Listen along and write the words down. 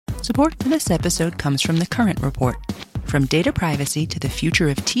Support for this episode comes from The Current Report. From data privacy to the future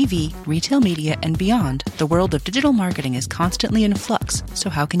of TV, retail media, and beyond, the world of digital marketing is constantly in flux, so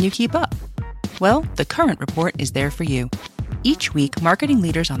how can you keep up? Well, The Current Report is there for you. Each week, marketing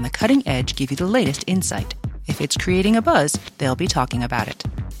leaders on the cutting edge give you the latest insight. If it's creating a buzz, they'll be talking about it.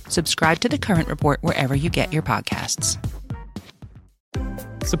 Subscribe to The Current Report wherever you get your podcasts.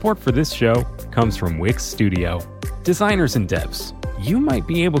 Support for this show comes from Wix Studio. Designers and devs, you might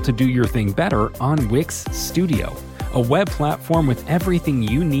be able to do your thing better on Wix Studio, a web platform with everything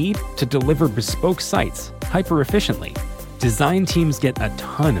you need to deliver bespoke sites hyper-efficiently. Design teams get a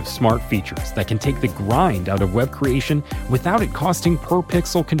ton of smart features that can take the grind out of web creation without it costing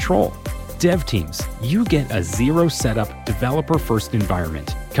per-pixel control. Dev teams, you get a zero-setup, developer-first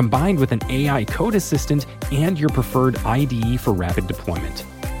environment, combined with an AI code assistant and your preferred IDE for rapid deployment.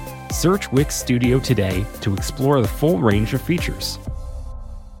 Search Wix Studio today to explore the full range of features.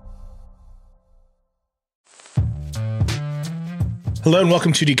 Hello and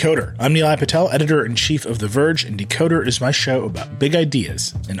welcome to Decoder. I'm Nilay Patel, editor-in-chief of The Verge, and Decoder is my show about big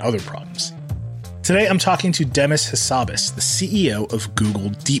ideas and other problems. Today I'm talking to Demis Hassabis, the CEO of Google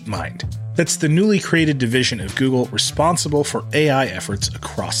DeepMind. That's the newly created division of Google responsible for AI efforts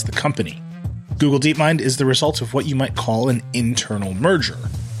across the company. Google DeepMind is the result of what you might call an internal merger.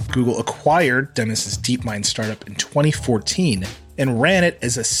 Google acquired Demis' DeepMind startup in 2014 and ran it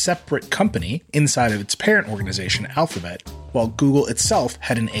as a separate company inside of its parent organization, Alphabet, while Google itself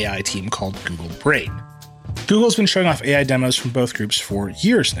had an AI team called Google Brain. Google's been showing off AI demos from both groups for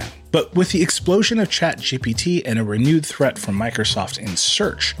years now, but with the explosion of ChatGPT and a renewed threat from Microsoft in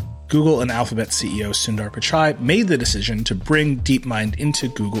search, Google and Alphabet CEO Sundar Pichai made the decision to bring DeepMind into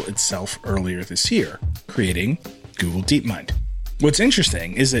Google itself earlier this year, creating Google DeepMind. What's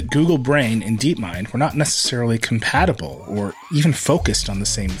interesting is that Google Brain and DeepMind were not necessarily compatible or even focused on the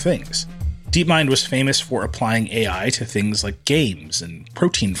same things. DeepMind was famous for applying AI to things like games and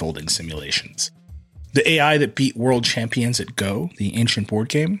protein folding simulations. The AI that beat world champions at Go, the ancient board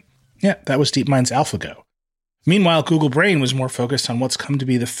game, that was DeepMind's AlphaGo. Meanwhile, Google Brain was more focused on what's come to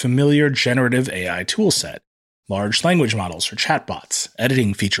be the familiar generative AI toolset, large language models for chatbots,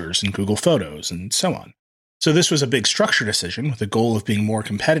 editing features in Google Photos, and so on. So this was a big structure decision with the goal of being more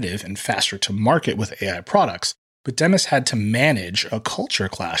competitive and faster to market with AI products, but Demis had to manage a culture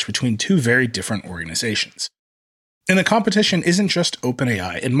clash between two very different organizations. And the competition isn't just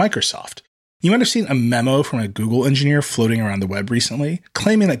OpenAI and Microsoft. You might have seen a memo from a Google engineer floating around the web recently,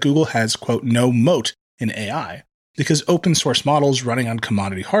 claiming that Google has, quote, no moat in AI, because open source models running on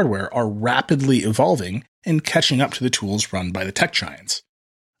commodity hardware are rapidly evolving and catching up to the tools run by the tech giants.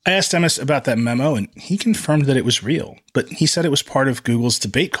 I asked Demis about that memo, and he confirmed that it was real, but he said it was part of Google's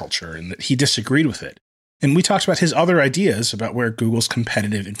debate culture and that he disagreed with it. And we talked about his other ideas about where Google's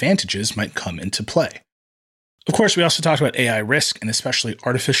competitive advantages might come into play. Of course, we also talked about AI risk and especially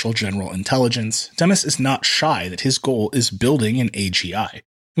artificial general intelligence. Demis is not shy that his goal is building an AGI. And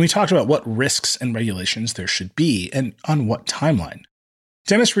we talked about what risks and regulations there should be and on what timeline.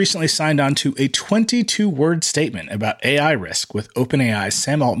 Demis recently signed on to a 22-word statement about AI risk with OpenAI's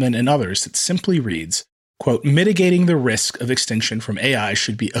Sam Altman and others that simply reads, quote, mitigating the risk of extinction from AI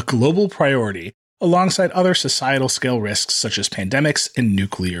should be a global priority alongside other societal scale risks such as pandemics and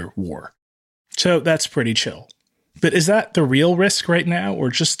nuclear war. So that's pretty chill. But is that the real risk right now, or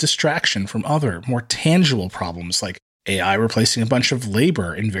just distraction from other, more tangible problems like AI replacing a bunch of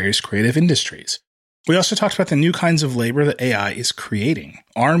labor in various creative industries? We also talked about the new kinds of labor that AI is creating.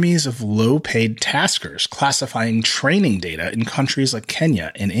 Armies of low-paid taskers classifying training data in countries like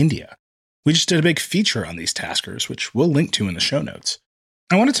Kenya and India. We just did a big feature on these taskers, which we'll link to in the show notes.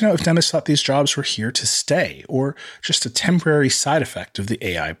 I wanted to know if Demis thought these jobs were here to stay, or just a temporary side effect of the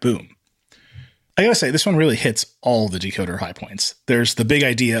AI boom. I gotta say, this one really hits all the Decoder high points. There's the big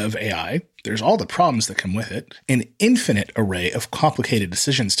idea of AI, there's all the problems that come with it, an infinite array of complicated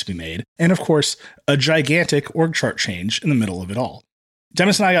decisions to be made, and of course, a gigantic org chart change in the middle of it all.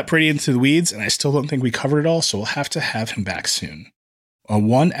 Demis and I got pretty into the weeds, and I still don't think we covered it all, so we'll have to have him back soon. A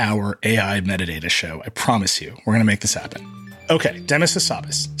 1-hour AI metadata show, I promise you. We're gonna make this happen. Okay, Demis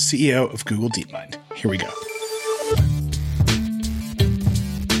Hassabis, CEO of Google DeepMind. Here we go.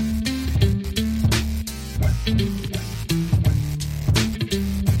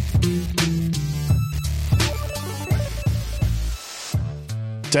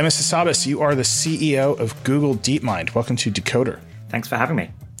 Demis Hassabis, you are the CEO of Google DeepMind. Welcome to Decoder. Thanks for having me.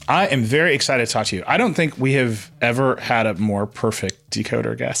 I am very excited to talk to you. I don't think we have ever had a more perfect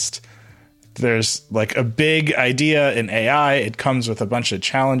Decoder guest. There's like a big idea in AI. It comes with a bunch of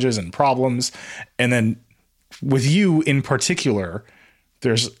challenges and problems. And then with you in particular,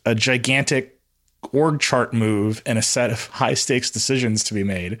 there's a gigantic org chart move and a set of high stakes decisions to be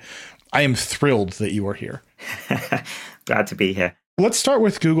made. I am thrilled that you are here. Glad to be here. Let's start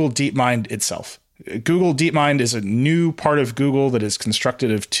with Google DeepMind itself. Google DeepMind is a new part of Google that is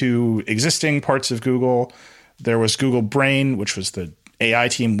constructed of two existing parts of Google. There was Google Brain, which was the AI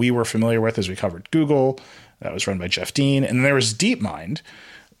team we were familiar with as we covered Google. That was run by Jeff Dean. And then there was DeepMind,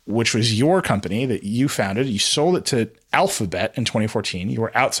 which was your company that you founded. You sold it to Alphabet in 2014. You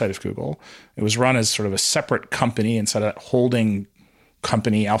were outside of Google. It was run as sort of a separate company instead of holding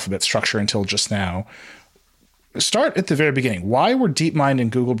company Alphabet structure until just now. Start at the very beginning. Why were DeepMind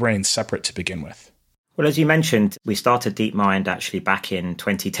and Google Brain separate to begin with? Well, as you mentioned, we started DeepMind actually back in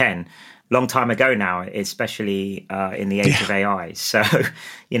 2010. Long time ago now, especially in the age of AI. So,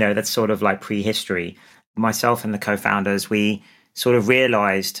 that's sort of like prehistory. Myself and the co-founders, we sort of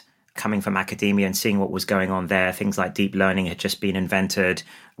realized, coming from academia and seeing what was going on there, things like deep learning had just been invented.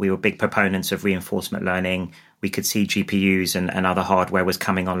 We were big proponents of reinforcement learning. We could see GPUs and other hardware was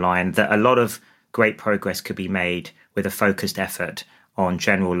coming online, that a lot of great progress could be made with a focused effort on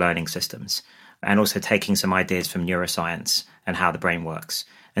general learning systems, and also taking some ideas from neuroscience and how the brain works.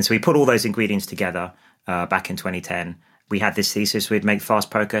 And so we put all those ingredients together back in 2010. We had this thesis we'd make fast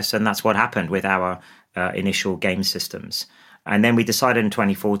progress, and that's what happened with our initial game systems. And then we decided in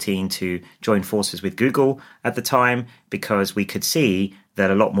 2014 to join forces with Google at the time, because we could see that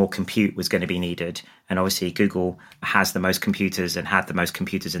a lot more compute was going to be needed. And obviously Google has the most computers and had the most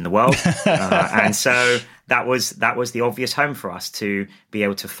computers in the world. And so that was the obvious home for us to be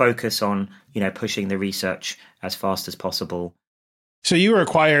able to focus on, pushing the research as fast as possible. So you were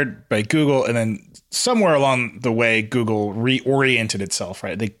acquired by Google, and then somewhere along the way, Google reoriented itself,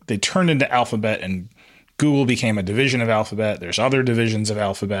 right? They turned into Alphabet, and Google became a division of Alphabet. There's other divisions of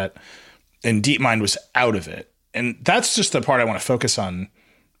Alphabet, and DeepMind was out of it. And that's just the part I want to focus on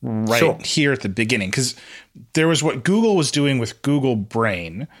here at the beginning, because there was what Google was doing with Google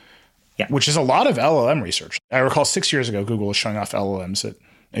Brain, which is a lot of LLM research. I recall 6 years ago, Google was showing off LLMs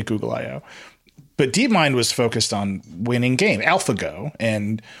at Google I/O. But DeepMind was focused on winning game, AlphaGo,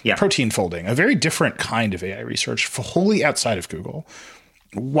 and protein folding, a very different kind of AI research, wholly outside of Google.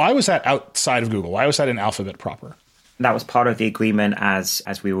 Why was that outside of Google? Why was that in Alphabet proper? That was part of the agreement as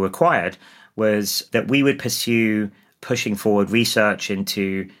we were acquired, was that we would pursue pushing forward research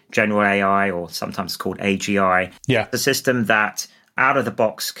into general AI, or sometimes called AGI, a system that out of the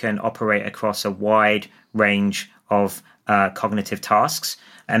box can operate across a wide range of cognitive tasks,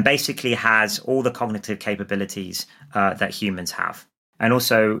 and basically has all the cognitive capabilities that humans have. And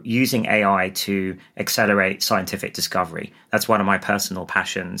also using AI to accelerate scientific discovery. That's one of my personal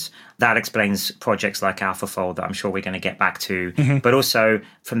passions. That explains projects like AlphaFold that I'm sure we're going to get back to. Mm-hmm. But also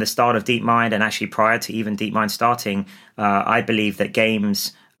from the start of DeepMind, and actually prior to even DeepMind starting, I believe that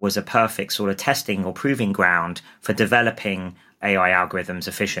games was a perfect sort of testing or proving ground for developing AI algorithms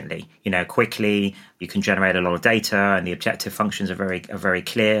efficiently. Quickly, you can generate a lot of data, and the objective functions are very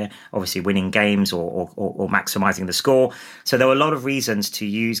clear, obviously winning games or maximizing the score. So there were a lot of reasons to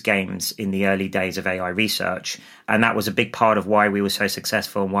use games in the early days of AI research. And that was a big part of why we were so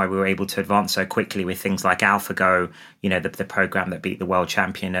successful and why we were able to advance so quickly with things like AlphaGo, the program that beat the world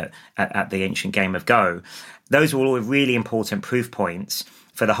champion at the ancient game of Go. Those were all really important proof points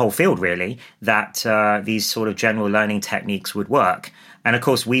for the whole field, really, that these sort of general learning techniques would work. And of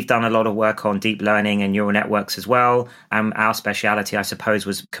course, we've done a lot of work on deep learning and neural networks as well. Our speciality, I suppose,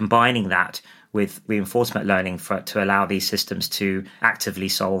 was combining that with reinforcement learning to allow these systems to actively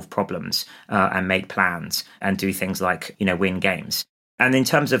solve problems and make plans and do things like, win games. And in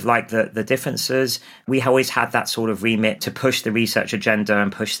terms of like the differences, we always had that sort of remit to push the research agenda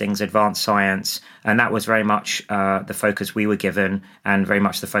and push things advanced science. And that was very much the focus we were given, and very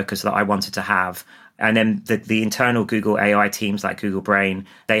much the focus that I wanted to have. And then the internal Google AI teams like Google Brain,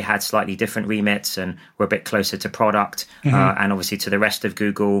 they had slightly different remits and were a bit closer to product and obviously to the rest of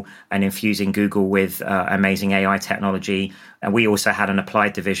Google, and infusing Google with amazing AI technology. And we also had an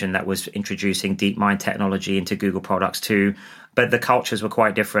applied division that was introducing DeepMind technology into Google products too. But the cultures were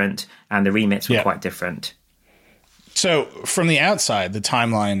quite different and the remits were quite different. So from the outside, the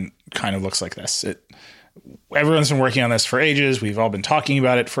timeline kind of looks like this. Everyone's been working on this for ages. We've all been talking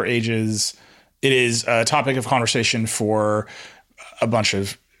about it for ages. It is a topic of conversation for a bunch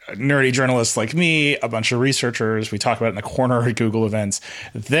of nerdy journalists like me, a bunch of researchers. We talk about it in the corner at Google events.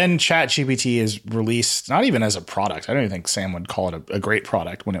 Then ChatGPT is released, not even as a product. I don't even think Sam would call it a great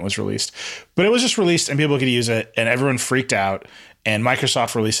product when it was released. But it was just released and people could use it, and everyone freaked out. And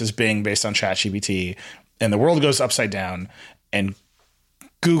Microsoft releases Bing based on ChatGPT, and the world goes upside down. And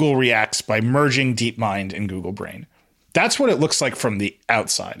Google reacts by merging DeepMind and Google Brain. That's what it looks like from the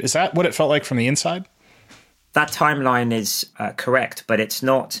outside. Is that what it felt like from the inside? That timeline is correct, but it's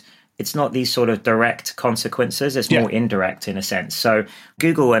not these sort of direct consequences. It's more indirect in a sense. So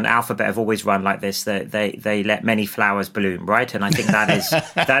Google and Alphabet have always run like this. They let many flowers bloom, right? And I think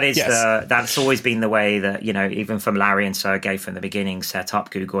that's always been the way that, even from Larry and Sergey from the beginning set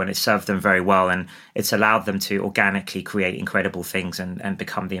up Google, and it served them very well. And it's allowed them to organically create incredible things and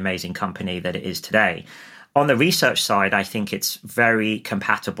become the amazing company that it is today. On the research side, I think it's very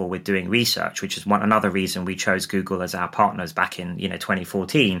compatible with doing research, which is another reason we chose Google as our partners back in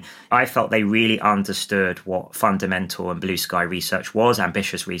 2014. I felt they really understood what fundamental and blue sky research was,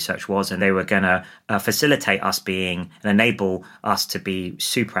 ambitious research was, and they were going to facilitate us and enable us to be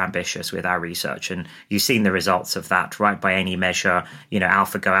super ambitious with our research. And you've seen the results of that, right? By any measure,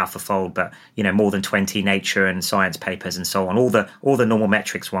 AlphaGo, AlphaFold, but more than 20 Nature and Science papers and so on. All the normal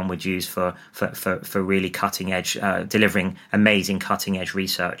metrics one would use for really cutting edge, delivering amazing cutting edge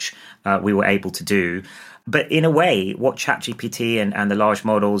research, we were able to do. But in a way, what ChatGPT and the large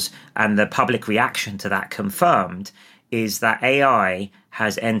models and the public reaction to that confirmed is that AI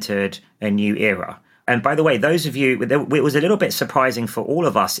has entered a new era. And by the way, those of you, it was a little bit surprising for all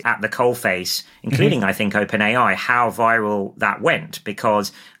of us at the coalface, including, I think, OpenAI, how viral that went,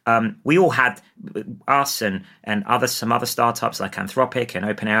 because we all had, us and some other startups like Anthropic and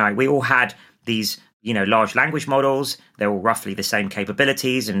OpenAI, we all had these large language models. They're all roughly the same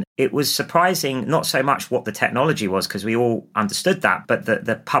capabilities. And it was surprising, not so much what the technology was, because we all understood that, but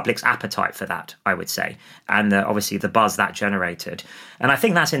the public's appetite for that, I would say, and obviously the buzz that generated. And I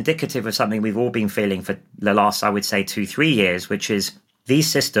think that's indicative of something we've all been feeling for the last, I would say, 2-3 years, which is these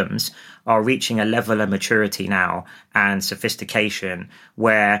systems are reaching a level of maturity now and sophistication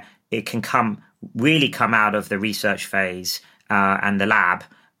where it can come out of the research phase and the lab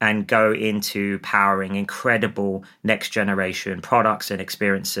and go into powering incredible next generation products and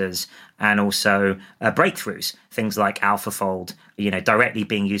experiences, and also breakthroughs, things like AlphaFold, directly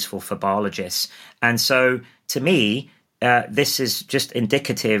being useful for biologists. And so to me, this is just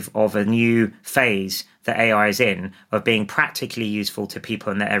indicative of a new phase that AI is in, of being practically useful to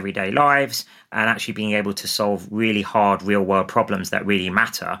people in their everyday lives and actually being able to solve really hard real world problems that really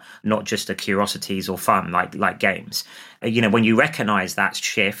matter, not just the curiosities or fun like games. When you recognize that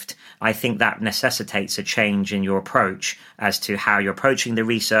shift, I think that necessitates a change in your approach as to how you're approaching the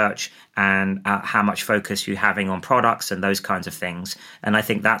research and how much focus you're having on products and those kinds of things. And I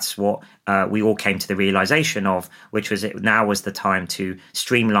think that's what we all came to the realization of, which was now was the time to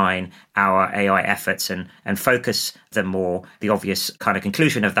streamline our AI efforts and focus them more. The obvious kind of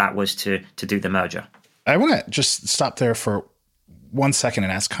conclusion of that was to do the merger. I want to just stop there for 1 second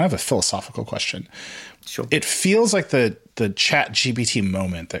and ask kind of a philosophical question. Sure. It feels like the ChatGPT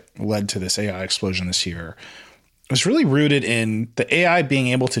moment that led to this AI explosion this year was really rooted in the AI being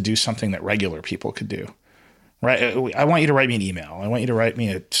able to do something that regular people could do. Right? I want you to write me an email. I want you to write me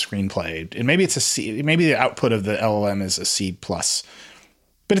a screenplay. And maybe it's a C. Maybe the output of the LLM is a C+.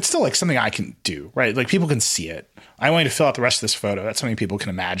 But it's still like something I can do, right? Like people can see it. I want you to fill out the rest of this photo. That's something people can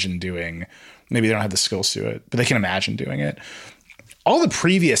imagine doing. Maybe they don't have the skills to it, but they can imagine doing it. All the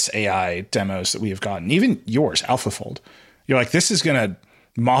previous AI demos that we have gotten, even yours, AlphaFold, you're like, this is going to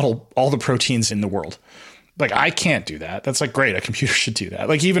model all the proteins in the world. Like, I can't do that. That's like, great. A computer should do that.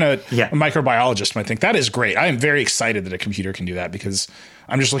 Like even a microbiologist might think that is great. I am very excited that a computer can do that because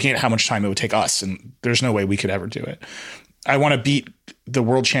I'm just looking at how much time it would take us. And there's no way we could ever do it. I want to beat the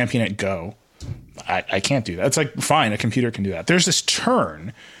world champion at Go. I can't do that. It's like, fine, a computer can do that. There's this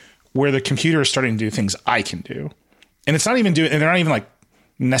turn where the computer is starting to do things I can do. And it's not even and they're not even like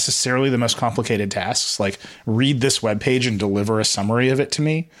necessarily the most complicated tasks, like read this web page and deliver a summary of it to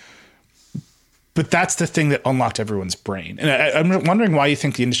me. But that's the thing that unlocked everyone's brain. And I'm wondering why you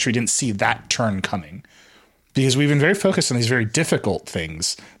think the industry didn't see that turn coming, because we've been very focused on these very difficult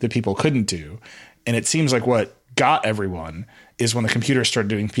things that people couldn't do. And it seems like what got everyone is when the computer started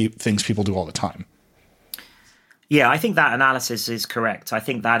doing things people do all the time. Yeah, I think that analysis is correct. I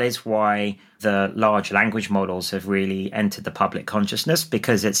think that is why the large language models have really entered the public consciousness,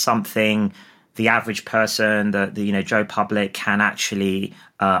 because it's something the average person, the Joe Public can actually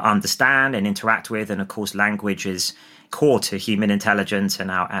understand and interact with. And of course, language is core to human intelligence and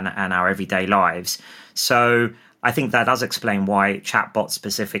our everyday lives. So I think that does explain why chatbots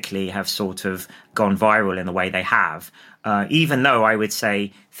specifically have sort of gone viral in the way they have. Even though I would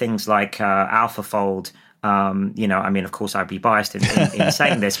say things like AlphaFold, of course, I'd be biased in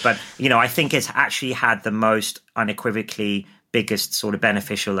saying this, but, I think it's actually had the most unequivocally biggest sort of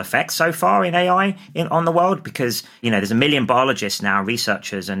beneficial effects so far in AI on the world, because, there's 1 million biologists now,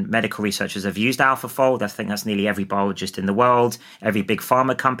 researchers and medical researchers have used AlphaFold. I think that's nearly every biologist in the world. Every big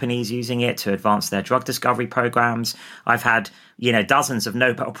pharma company is using it to advance their drug discovery programs. I've had, dozens of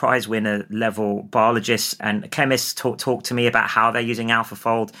Nobel Prize winner level biologists and chemists talk to me about how they're using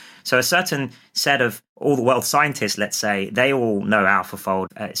AlphaFold. So a certain set of all the world scientists, let's say, they all know AlphaFold.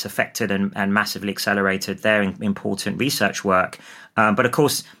 It's affected and massively accelerated their important research work. But of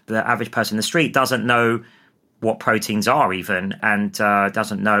course, the average person in the street doesn't know what proteins are even, and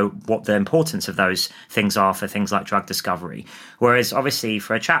doesn't know what the importance of those things are for things like drug discovery. Whereas obviously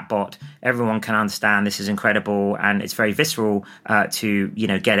for a chatbot, everyone can understand this is incredible, and it's very visceral to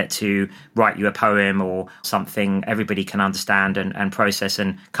get it to write you a poem or something everybody can understand and process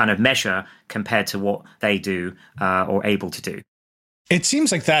and kind of measure compared to what they do or able to do. It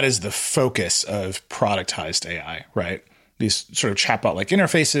seems like that is the focus of productized AI, right? These sort of chatbot-like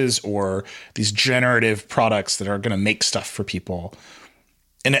interfaces or these generative products that are going to make stuff for people.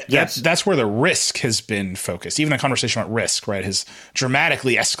 And that's where the risk has been focused. Even the conversation about risk, right, has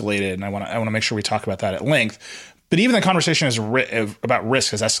dramatically escalated. And I want to make sure we talk about that at length. But even the conversation about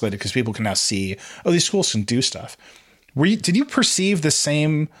risk has escalated because people can now see, these schools can do stuff. Did you perceive the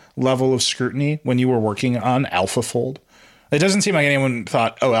same level of scrutiny when you were working on AlphaFold? It doesn't seem like anyone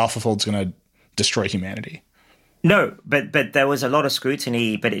thought, AlphaFold's going to destroy humanity. No, but there was a lot of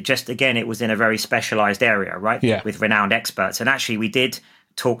scrutiny, but it was in a very specialized area, right? Yeah. With renowned experts. And actually, we did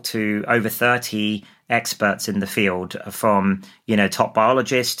talk to over 30 experts in the field, from, top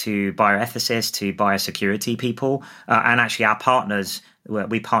biologists to bioethicists to biosecurity people. And actually, our partners,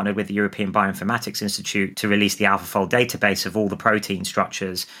 we partnered with the European Bioinformatics Institute to release the AlphaFold database of all the protein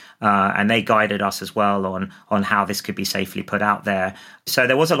structures. And they guided us as well on how this could be safely put out there. So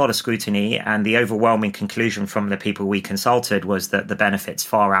there was a lot of scrutiny, and the overwhelming conclusion from the people we consulted was that the benefits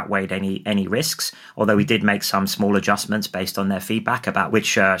far outweighed any risks, although we did make some small adjustments based on their feedback about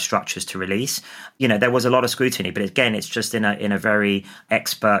which structures to release. There was a lot of scrutiny, but again, it's just in a very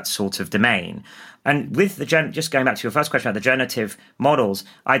expert sort of domain. And with just going back to your first question about the generative models,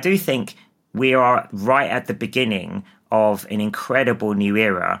 I do think we are right at the beginning of an incredible new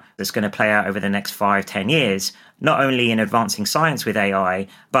era that's going to play out over the next 5-10 years, not only in advancing science with AI,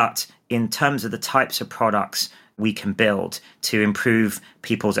 but in terms of the types of products we can build to improve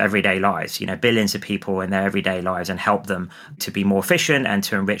people's everyday lives, billions of people in their everyday lives, and help them to be more efficient and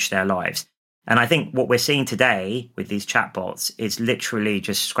to enrich their lives. And I think what we're seeing today with these chatbots is literally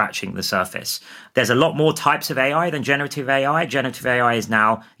just scratching the surface. There's a lot more types of AI than generative AI. Generative AI is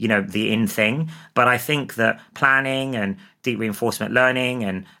now, the in thing. But I think that planning and deep reinforcement learning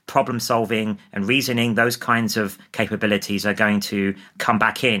and problem solving and reasoning, those kinds of capabilities are going to come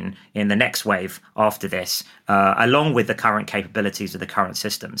back in the next wave after this, along with the current capabilities of the current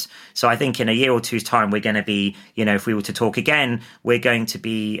systems. So I think in a year or two's time, we're going to be, if we were to talk again, we're going to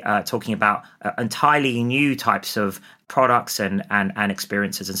be talking about entirely new types of products and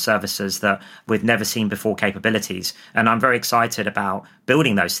experiences and services that we've never seen before capabilities. And I'm very excited about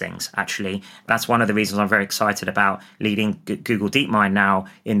building those things, actually. That's one of the reasons I'm very excited about leading Google DeepMind now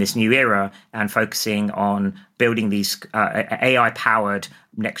in this new era and focusing on building these AI-powered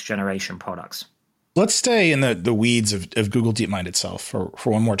next-generation products. Let's stay in the weeds of Google DeepMind itself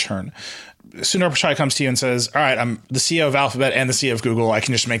for one more turn. Sundar Pichai comes to you and says, all right, I'm the CEO of Alphabet and the CEO of Google. I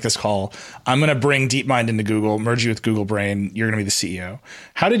can just make this call. I'm going to bring DeepMind into Google, merge you with Google Brain. You're going to be the CEO.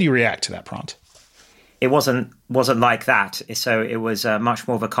 How did you react to that prompt? It wasn't like that. So it was much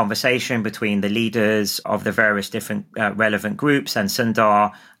more of a conversation between the leaders of the various different relevant groups and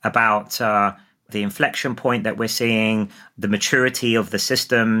Sundar about the inflection point that we're seeing, the maturity of the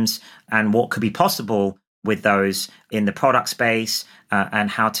systems, and what could be possible with those in the product space, and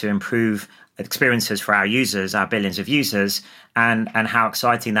how to improve experiences for our users, our billions of users, and how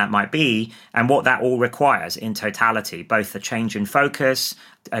exciting that might be, and what that all requires in totality, both a change in focus,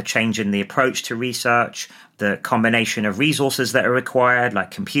 a change in the approach to research, the combination of resources that are required, like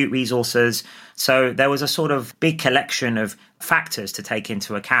compute resources. So there was a sort of big collection of factors to take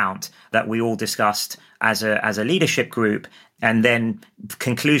into account that we all discussed as a leadership group, and then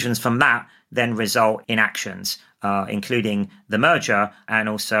conclusions from that then result in actions, including the merger, and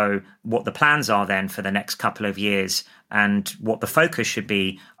also what the plans are then for the next couple of years and what the focus should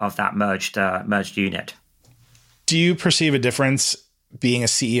be of that merged unit. Do you perceive a difference being a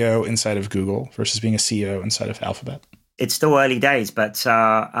CEO inside of Google versus being a CEO inside of Alphabet? It's still early days, but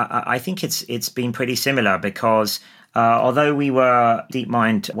I think it's been pretty similar because although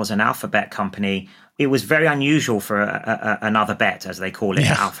DeepMind was an Alphabet company, it was very unusual for another bet, as they call it,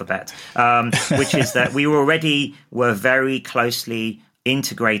 Alphabet, which is that we were very closely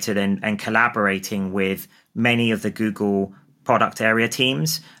integrated and collaborating with many of the Google product area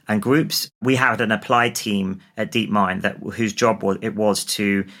teams and groups. We had an applied team at DeepMind whose job was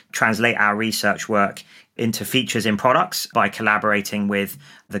to translate our research work into features in products by collaborating with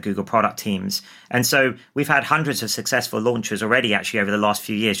the Google product teams. And so we've had hundreds of successful launches already actually over the last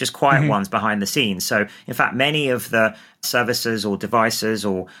few years, just quiet ones behind the scenes. So in fact, many of the services or devices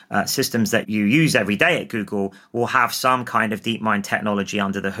or systems that you use every day at Google will have some kind of DeepMind technology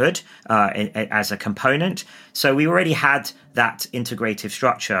under the hood as a component. So we already had that integrative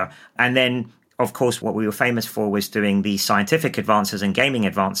structure. And then of course, what we were famous for was doing the scientific advances and gaming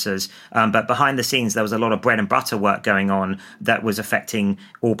advances. But behind the scenes, there was a lot of bread and butter work going on that was affecting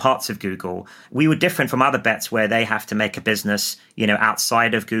all parts of Google. We were different from other bets where they have to make a business,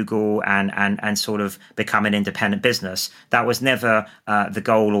 outside of Google and sort of become an independent business. That was never the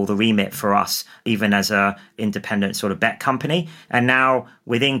goal or the remit for us, even as a independent sort of bet company. And now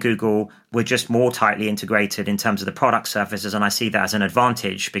within Google, we're just more tightly integrated in terms of the product surfaces. And I see that as an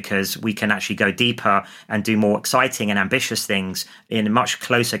advantage because we can actually go deeper and do more exciting and ambitious things in much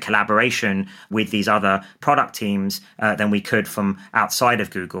closer collaboration with these other product teams than we could from outside of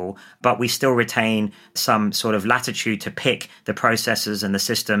Google. But we still retain some sort of latitude to pick the processes and the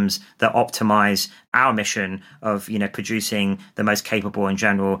systems that optimize our mission of, producing the most capable and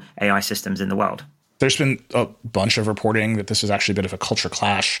general AI systems in the world. There's been a bunch of reporting that this is actually a bit of a culture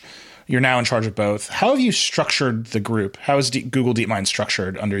clash. You're now in charge of both. How have you structured the group? How is Google DeepMind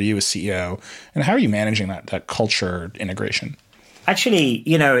structured under you as CEO? And how are you managing that culture integration? Actually,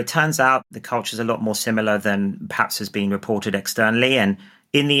 it turns out the culture is a lot more similar than perhaps has been reported externally. And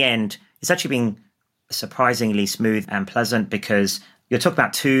in the end, it's actually been surprisingly smooth and pleasant because you're talking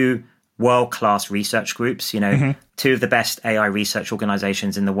about two world-class research groups, two of the best AI research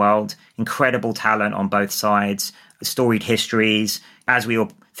organizations in the world, incredible talent on both sides, storied histories. As we were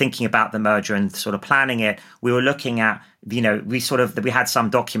thinking about the merger and sort of planning it, we were looking at, we had some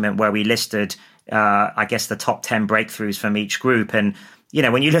document where we listed, the top 10 breakthroughs from each group. And,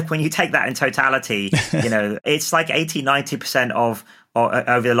 when you take that in totality, it's like 80-90% of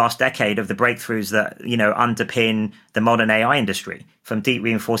over the last decade of the breakthroughs that, underpin the modern AI industry, from deep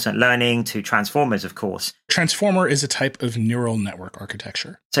reinforcement learning to transformers, of course. Transformer is a type of neural network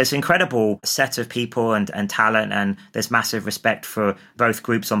architecture. So it's an incredible set of people and talent, and there's massive respect for both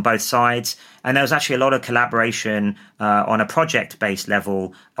groups on both sides. And there was actually a lot of collaboration on a project-based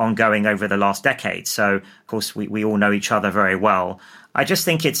level ongoing over the last decade. So, of course, we all know each other very well. I just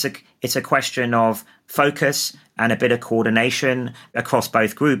think it's a question of focus and a bit of coordination across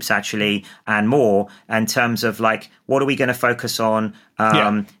both groups, actually, and more in terms of what are we going to focus on?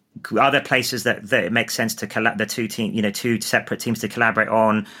 Other places that it makes sense to the two separate teams to collaborate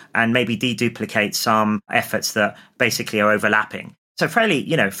on, and maybe deduplicate some efforts that basically are overlapping. So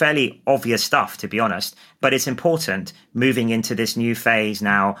fairly obvious stuff, to be honest, but it's important moving into this new phase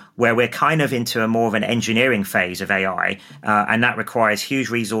now where we're kind of into a more of an engineering phase of AI, and that requires huge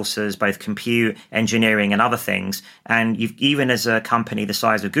resources, both compute, engineering, and other things. And even as a company the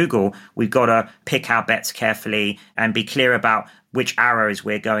size of Google, we've got to pick our bets carefully and be clear about which arrows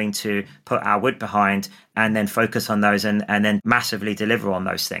we're going to put our wood behind, and then focus on those and then massively deliver on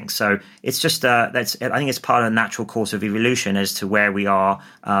those things. So it's just I think it's part of the natural course of evolution as to where we are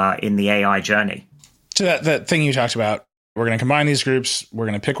in the AI journey. So that thing you talked about, we're going to combine these groups, we're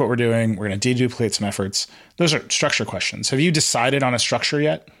going to pick what we're doing, we're going to deduplicate some efforts. Those are structure questions. Have you decided on a structure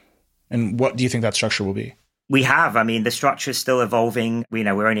yet? And what do you think that structure will be? We have. I mean, the structure is still evolving.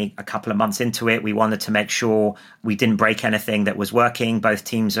 We're only a couple of months into it. We wanted to make sure we didn't break anything that was working. Both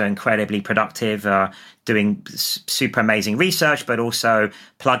teams are incredibly productive, doing super amazing research, but also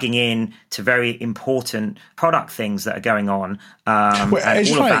plugging in to very important product things that are going on.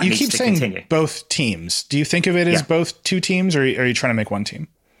 You keep saying continue. Both teams. Do you think of it as both two teams, or are you trying to make one team?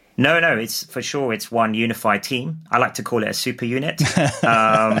 No, it's for sure. It's one unified team. I like to call it a super unit.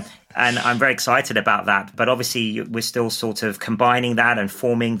 And I'm very excited about that. But obviously, we're still sort of combining that and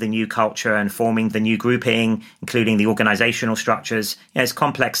forming the new culture and forming the new grouping, including the organizational structures. It's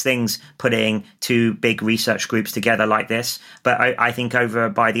complex things putting two big research groups together like this. But I think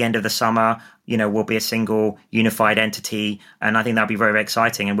by the end of the summer, we'll be a single unified entity. And I think that'll be very, very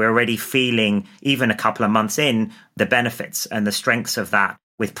exciting. And we're already feeling, even a couple of months in, the benefits and the strengths of that,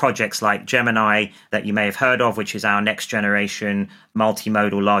 with projects like Gemini that you may have heard of, which is our next generation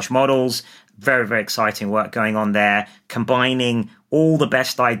multimodal large models. Very, very exciting work going on there, combining all the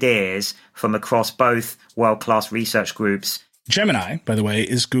best ideas from across both world-class research groups Gemini, by the way,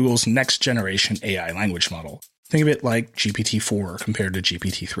 is Google's next generation AI language model. Think of it like GPT-4 compared to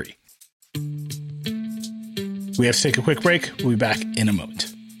GPT-3. We have to take a quick break. We'll be back in a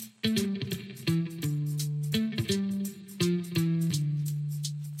moment.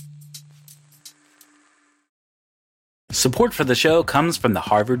 Support for the show comes from the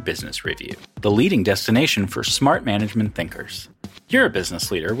Harvard Business Review, the leading destination for smart management thinkers. You're a business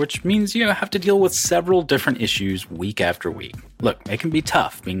leader, which means you have to deal with several different issues week after week. Look, it can be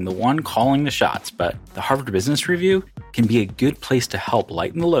tough being the one calling the shots, but the Harvard Business Review can be a good place to help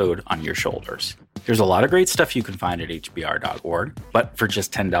lighten the load on your shoulders. There's a lot of great stuff you can find at hbr.org, but for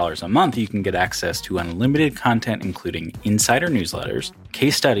just $10 a month, you can get access to unlimited content, including insider newsletters,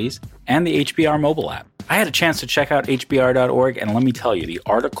 case studies, and the HBR mobile app. I had a chance to check out hbr.org, and let me tell you, the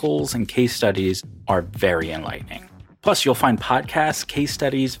articles and case studies are very enlightening. Plus, you'll find podcasts, case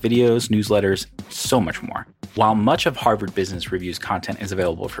studies, videos, newsletters, so much more. While much of Harvard Business Review's content is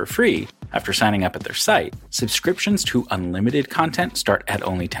available for free after signing up at their site, subscriptions to unlimited content start at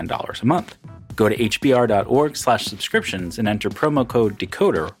only $10 a month. Go to hbr.org/subscriptions and enter promo code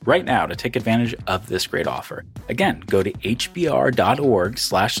DECODER right now to take advantage of this great offer. Again, go to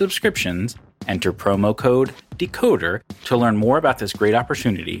hbr.org/subscriptions, enter promo code DECODER to learn more about this great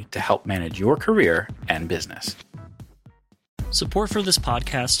opportunity to help manage your career and business. Support for this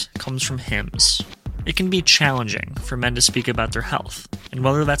podcast comes from Hims. It can be challenging for men to speak about their health, and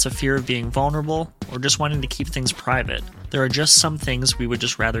whether that's a fear of being vulnerable or just wanting to keep things private, there are just some things we would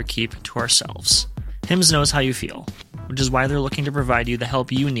just rather keep to ourselves. Hims knows how you feel, which is why they're looking to provide you the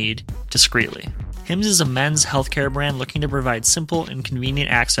help you need discreetly. Hims is a men's healthcare brand looking to provide simple and convenient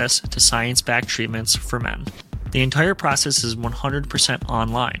access to science-backed treatments for men. The entire process is 100%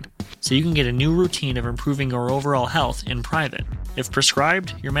 online, so you can get a new routine of improving your overall health in private. If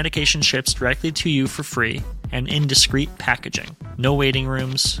prescribed, your medication ships directly to you for free and in discreet packaging. No waiting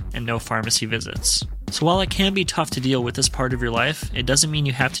rooms and no pharmacy visits. So while it can be tough to deal with this part of your life, it doesn't mean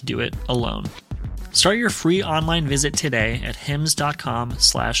you have to do it alone. Start your free online visit today at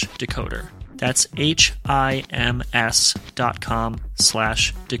hims.com/decoder. That's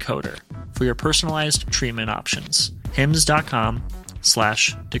HIMS.com/decoder for your personalized treatment options.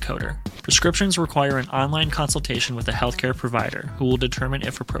 hims.com/decoder. Prescriptions require an online consultation with a healthcare provider who will determine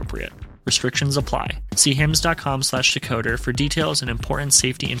if appropriate. Restrictions apply. See hims.com/decoder for details and important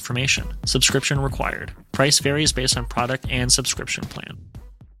safety information. Subscription required. Price varies based on product and subscription plan.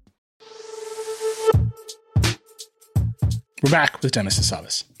 We're back with Demis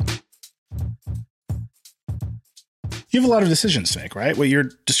Hassabis. You have a lot of decisions to make, right? What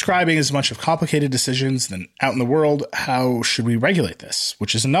you're describing is a bunch of complicated decisions. Then out in the world, how should we regulate this?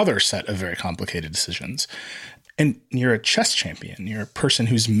 Which is another set of very complicated decisions. And you're a chess champion. You're a person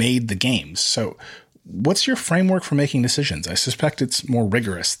who's made the games. So what's your framework for making decisions? I suspect it's more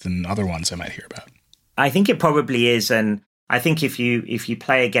rigorous than other ones I might hear about. I think it probably is. And I think if you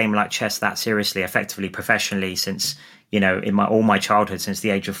play a game like chess that seriously, effectively, professionally, since, in all my childhood, since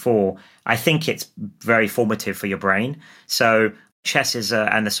the age of 4, I think it's very formative for your brain. So chess is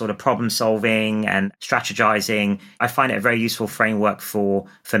and the sort of problem solving and strategizing, I find it a very useful framework for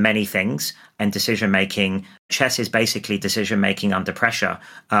many things and decision making. Chess is basically decision making under pressure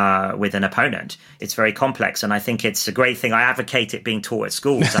with an opponent. It's very complex, and I think it's a great thing. I advocate it being taught at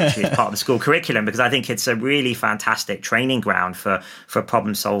schools, actually, as part of the school curriculum, because I think it's a really fantastic training ground for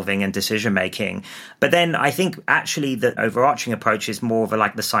problem solving and decision making. But then I think actually the overarching approach is more of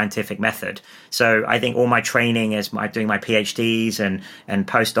the scientific method. So I think all my training is doing my PhDs and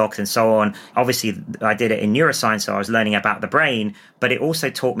postdocs and so on. Obviously, I did it in neuroscience, so I was learning about the brain, but it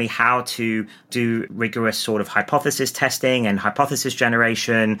also taught me how to do rigorous sort of hypothesis testing and hypothesis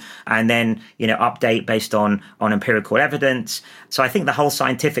generation, and then update based on empirical evidence. So I think the whole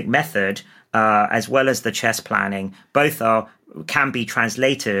scientific method, as well as the chess planning, both can be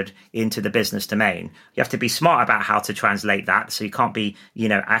translated into the business domain. You have to be smart about how to translate that. So you can't be,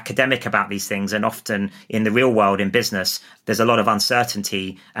 academic about these things. And often in the real world, in business, there's a lot of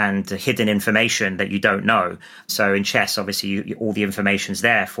uncertainty and hidden information that you don't know. So in chess, obviously, all the information's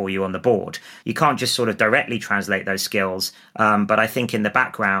there for you on the board. You can't just sort of directly translate those skills. But I think in the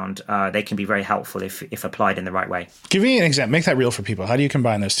background, they can be very helpful if applied in the right way. Give me an example. Make that real for people. How do you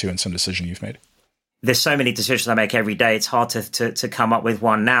combine those two in some decision you've made? There's so many decisions I make every day. It's hard to come up with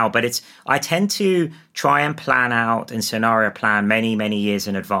one now, but I tend to try and plan out and scenario plan many, many years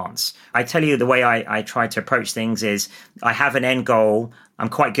in advance. I tell you, the way I try to approach things is I have an end goal. I'm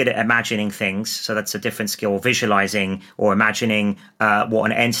quite good at imagining things. So that's a different skill, visualizing or imagining what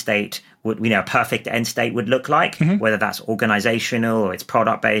an end state a perfect end state would look like, whether that's organizational or it's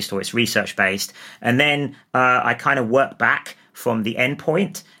product based or it's research based. And then I kind of work back from the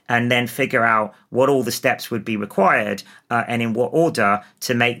endpoint and then figure out what all the steps would be required and in what order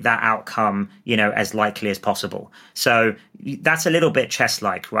to make that outcome, as likely as possible. So that's a little bit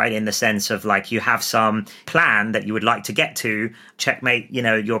chess-like, right? In the sense of like you have some plan that you would like to get to, checkmate,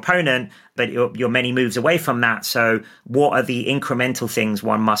 your opponent, but you're many moves away from that. So what are the incremental things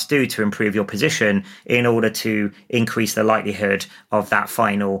one must do to improve your position in order to increase the likelihood of that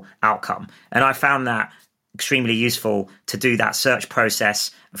final outcome? And I found that extremely useful to do that search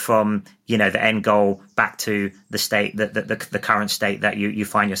process from, the end goal back to the state, the current state that you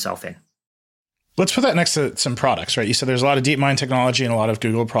find yourself in. Let's put that next to some products, right? You said there's a lot of DeepMind technology and a lot of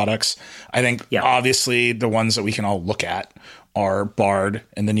Google products. I think obviously the ones that we can all look at are Bard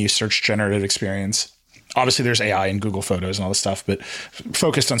and the new search generative experience. Obviously there's AI and Google Photos and all this stuff, but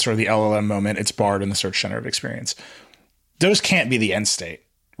focused on sort of the LLM moment, it's Bard and the search generative experience. Those can't be the end state.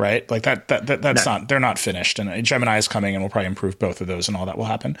 Right? Like that's not, they're not finished. And Gemini is coming and we'll probably improve both of those and all that will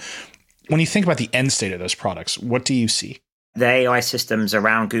happen. When you think about the end state of those products, what do you see? The AI systems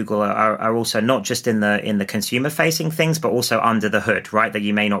around Google are also not just in the consumer facing things, but also under the hood, right? That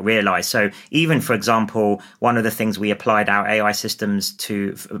you may not realize. So even, for example, one of the things we applied our AI systems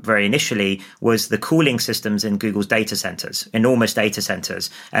to very initially was the cooling systems in Google's data centers, enormous data centers,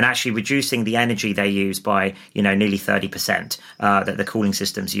 and actually reducing the energy they use by, nearly 30% that the cooling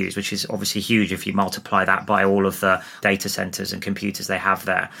systems use, which is obviously huge if you multiply that by all of the data centers and computers they have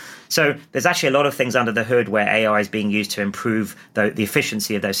there. So there's actually a lot of things under the hood where AI is being used to improve the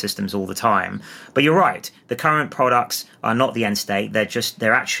efficiency of those systems all the time. But you're right, the current products are not the end state.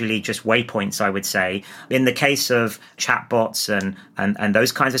 They're actually just waypoints, I would say. In the case of chatbots and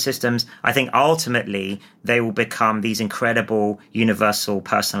those kinds of systems, I think ultimately they will become these incredible universal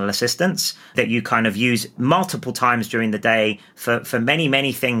personal assistants that you kind of use multiple times during the day for many,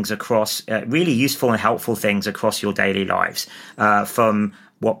 many things across really useful and helpful things across your daily lives, from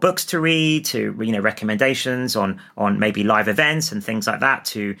what books to read, to recommendations on maybe live events and things like that,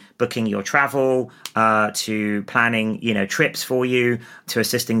 to booking your travel, to planning trips for you, to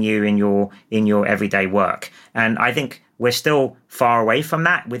assisting you in your everyday work. And I think we're still far away from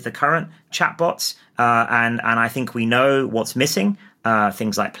that with the current chatbots, and I think we know what's missing.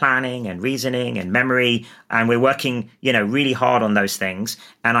 Things like planning and reasoning and memory, and we're working really hard on those things.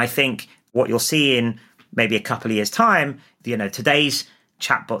 And I think what you'll see in maybe a couple of years' time, today's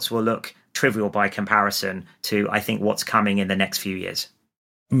chatbots will look trivial by comparison to, I think, what's coming in the next few years.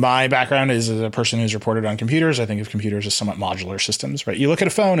 My background is as a person who's reported on computers. I think of computers as somewhat modular systems, right? You look at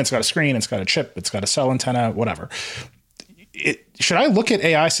a phone, it's got a screen, it's got a chip, it's got a cell antenna, whatever. Should I look at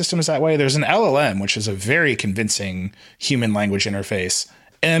AI systems that way? There's an LLM, which is a very convincing human language interface,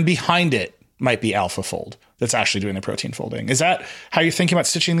 and behind it might be AlphaFold that's actually doing the protein folding. Is that how you're thinking about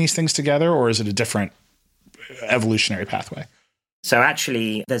stitching these things together, or is it a different evolutionary pathway? So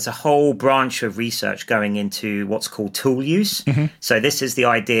actually, there's a whole branch of research going into what's called tool use. So this is the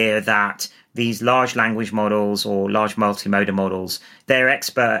idea that these large language models or large multimodal models, they're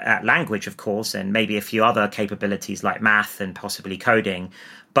expert at language, of course, and maybe a few other capabilities like math and possibly coding.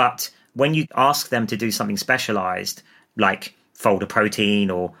 But when you ask them to do something specialized, like fold a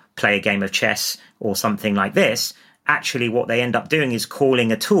protein or play a game of chess or something like this, actually what they end up doing is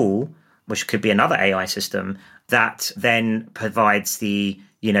calling a tool, which could be another AI system, that then provides the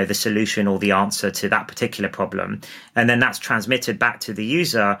solution or the answer to that particular problem. And then that's transmitted back to the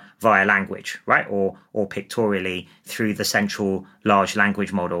user via language, right? Or pictorially through the central large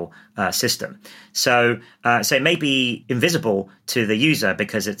language model system. So it may be invisible to the user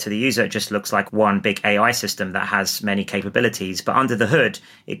because to the user, it just looks like one big AI system that has many capabilities. But under the hood,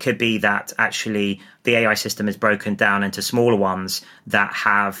 it could be that actually the AI system is broken down into smaller ones that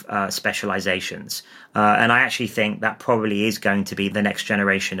have specializations. And I actually think that probably is going to be the next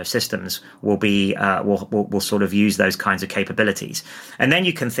generation of systems will sort of use those kinds of capabilities. And then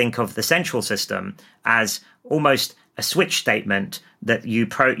you can think of the central system as almost a switch statement that you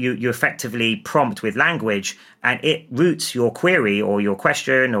effectively prompt with language, and it routes your query or your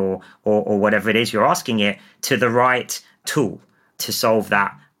question or whatever it is you're asking it to the right tool to solve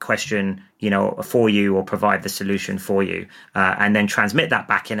that question for you or provide the solution for you, and then transmit that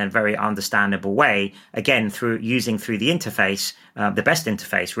back in a very understandable way, again through the interface, the best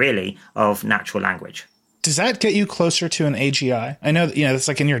interface really of natural language. Does that get you closer to an AGI? I know, it's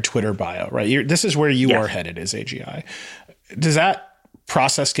like in your Twitter bio, right? This is where you are headed, is AGI. Does that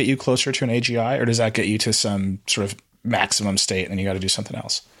process get you closer to an AGI, or does that get you to some sort of maximum state and then you got to do something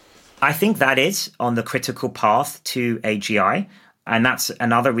else? I think that is on the critical path to AGI. And that's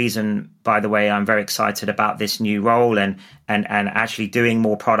another reason, by the way, I'm very excited about this new role and actually doing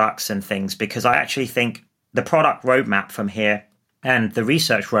more products and things, because I actually think the product roadmap from here and the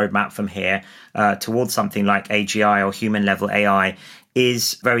research roadmap from here towards something like AGI or human level AI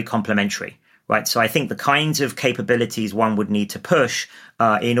is very complementary, right? So I think the kinds of capabilities one would need to push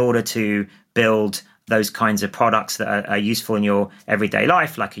in order to build those kinds of products that are useful in your everyday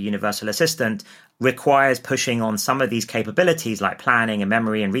life, like a universal assistant, requires pushing on some of these capabilities like planning and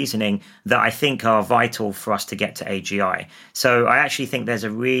memory and reasoning that I think are vital for us to get to AGI. So I actually think there's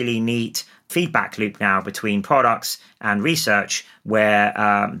a really neat feedback loop now between products and research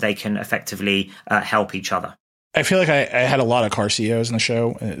where they can effectively help each other. I feel like I had a lot of car CEOs in the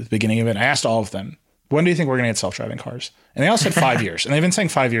show at the beginning of it. I asked all of them, when do you think we're going to get self-driving cars? And they all said 5 years. And they've been saying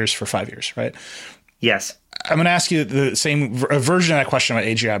 5 years for 5 years, right? Yes. I'm going to ask you the same version of that question about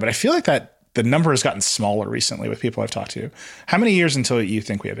AGI, but I feel like that the number has gotten smaller recently with people I've talked to. How many years until you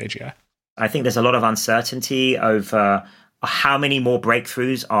think we have AGI? I think there's a lot of uncertainty over how many more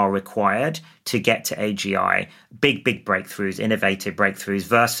breakthroughs are required to get to AGI, big breakthroughs, innovative breakthroughs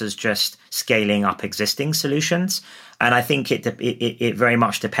versus just scaling up existing solutions. And I think it very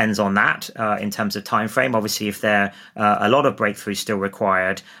much depends on that in terms of time frame. Obviously, if there are a lot of breakthroughs still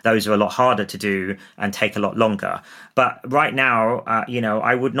required, those are a lot harder to do and take a lot longer. But right now,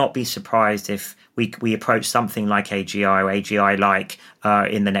 I would not be surprised if we approach something like AGI or AGI-like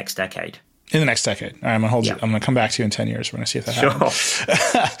in the next decade. In the next decade. All right, I'm going to hold you. I'm going to come back to you in 10 years. We're going to see if that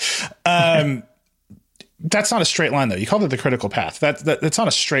happens. That's not a straight line, though. You called it the critical path. That's not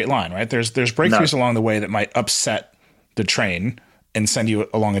a straight line, right? There's breakthroughs along the way that might upset the train and send you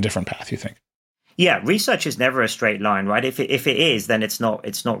along a different path, you think? Yeah, research is never a straight line, right? If it is, then it's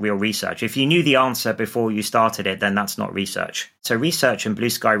not real research. If you knew the answer before you started it, then that's not research. So research and blue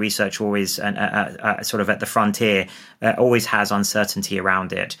sky research always sort of at the frontier always has uncertainty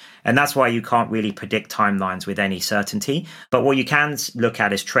around it. And that's why you can't really predict timelines with any certainty. But what you can look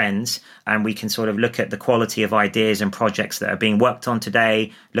at is trends, and we can sort of look at the quality of ideas and projects that are being worked on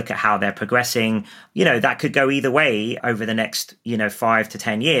today, look at how they're progressing. That could go either way over the next, 5 to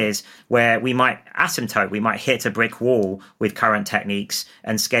 10 years, where we might asymptote, we might hit a brick wall with current techniques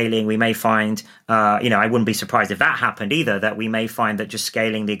and scaling. We may find, I wouldn't be surprised if that happened either, that we may find that just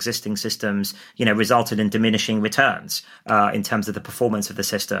scaling the existing systems, resulted in diminishing returns in terms of the performance of the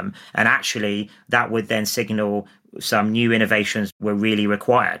system. And actually, that would then signal some new innovations were really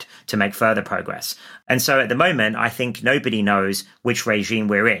required to make further progress. And so at the moment, I think nobody knows which regime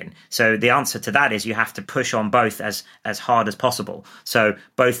we're in. So the answer to that is you have to push on both as hard as possible. So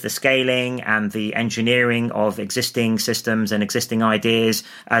both the scaling and the engineering of existing systems and existing ideas,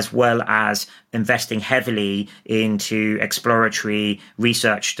 as well as investing heavily into exploratory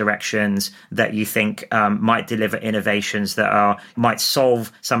research directions that you think might deliver innovations that might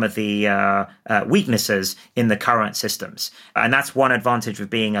solve some of the weaknesses in the current systems. And that's one advantage of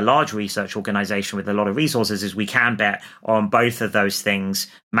being a large research organization with a lot of resources, is we can bet on both of those things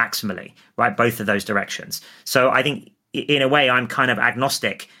maximally, right? Both of those directions. So I think in a way, I'm kind of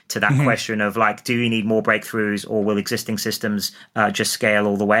agnostic to that question of do you need more breakthroughs, or will existing systems just scale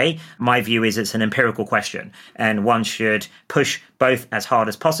all the way? My view is it's an empirical question, and one should push both as hard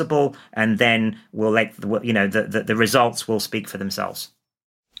as possible, and then we'll the results will speak for themselves.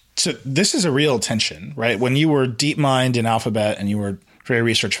 So this is a real tension, right? When you were DeepMind in Alphabet and you were very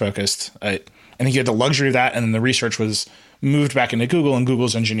research focused, I think you had the luxury of that, and then the research was moved back into Google, and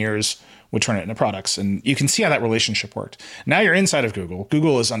Google's engineers would turn it into products. And you can see how that relationship worked. Now you're inside of Google.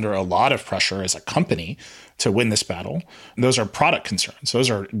 Google is under a lot of pressure as a company to win this battle. And those are product concerns. Those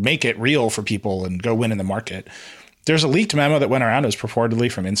are make it real for people and go win in the market. There's a leaked memo that went around. It was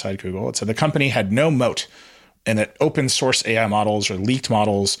purportedly from inside Google. It said the company had no moat, and that open source AI models or leaked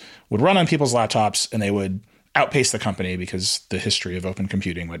models would run on people's laptops, and they would outpace the company because the history of open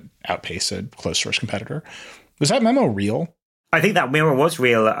computing would outpace a closed source competitor. Was that memo real? I think that memo was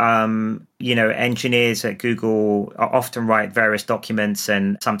real. Engineers at Google often write various documents,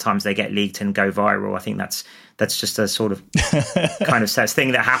 and sometimes they get leaked and go viral. I think that's just a sort of kind of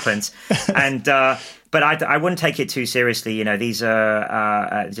thing that happens. And but I wouldn't take it too seriously. These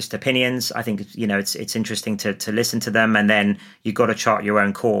are just opinions. I think it's interesting to listen to them, and then you've got to chart your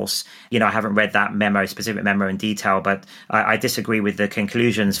own course. I haven't read that specific memo in detail, but I disagree with the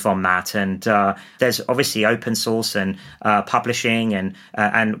conclusions from that. And there's obviously open source and publishing,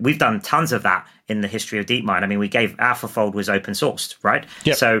 and we've done tons of that in the history of DeepMind. I mean, AlphaFold was open sourced, right?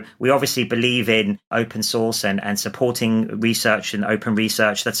 Yep. So we obviously believe in open source and supporting research and open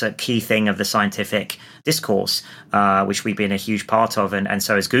research. That's a key thing of the scientific discourse, which we've been a huge part of. And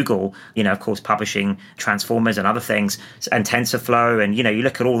so is Google, of course, publishing Transformers and other things, and TensorFlow. And, you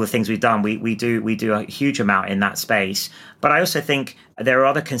look at all the things we've done, we do a huge amount in that space. But I also think there are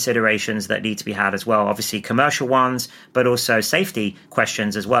other considerations that need to be had as well. Obviously, commercial ones, but also safety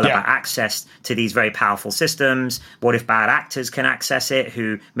questions as well about access to these very powerful systems. What if bad actors can access it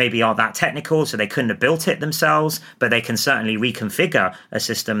who maybe aren't that technical, so they couldn't have built it themselves, but they can certainly reconfigure a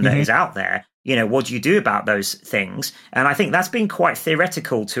system that is out there? What do you do about those things? And I think that's been quite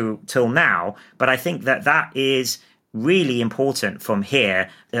theoretical till now, but I think that is really important from here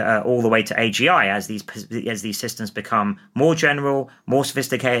all the way to AGI as these systems become more general, more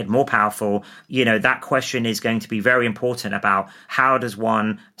sophisticated, more powerful. That question is going to be very important about how does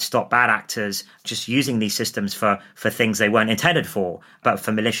one stop bad actors just using these systems for things they weren't intended for, but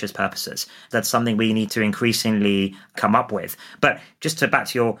for malicious purposes. That's something we need to increasingly come up with. But just back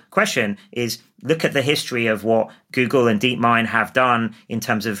to your question is, look at the history of what Google and DeepMind have done in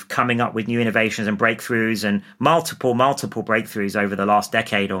terms of coming up with new innovations and breakthroughs, and multiple breakthroughs over the last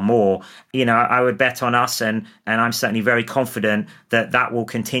decade or more. I would bet on us, and I'm certainly very confident that will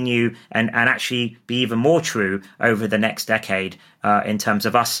continue and actually be even more true over the next decade in terms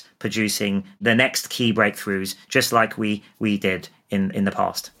of us producing the next key breakthroughs, just like we did in the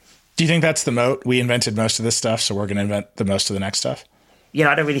past. Do you think that's the moat? We invented most of this stuff, so we're going to invent the most of the next stuff?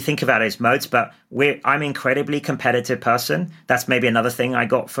 I don't really think about it as modes, but I'm an incredibly competitive person. That's maybe another thing I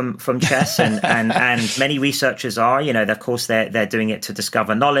got from chess, and many researchers are. Of course, they're doing it to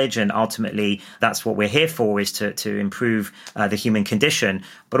discover knowledge, and ultimately that's what we're here for, is to improve the human condition.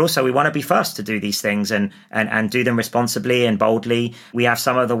 But also, we want to be first to do these things and do them responsibly and boldly. We have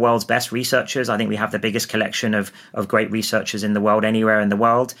some of the world's best researchers. I think we have the biggest collection of great researchers in the world, anywhere in the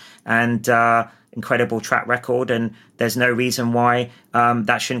world, and incredible track record, and there's no reason why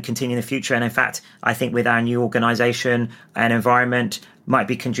that shouldn't continue in the future. And in fact, I think with our new organization and environment might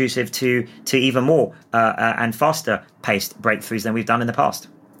be conducive to even more and faster paced breakthroughs than we've done in the past.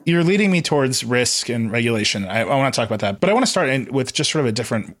 You're leading me towards risk and regulation. I want to talk about that, but I want to start with just sort of a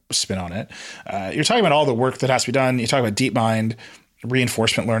different spin on it. You're talking about all the work that has to be done. You talk about DeepMind,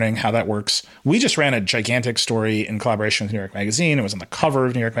 reinforcement learning, how that works. We just ran a gigantic story in collaboration with New York Magazine. It was on the cover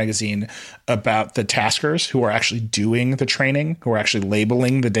of New York Magazine about the taskers who are actually doing the training, who are actually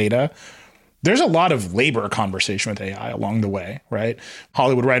labeling the data. There's a lot of labor conversation with AI along the way, right?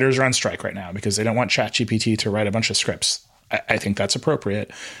 Hollywood writers are on strike right now because they don't want ChatGPT to write a bunch of scripts. I think that's appropriate.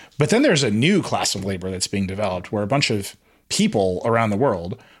 But then there's a new class of labor that's being developed where a bunch of people around the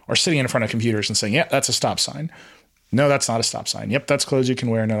world are sitting in front of computers and saying, yeah, that's a stop sign. No, that's not a stop sign. Yep, that's clothes you can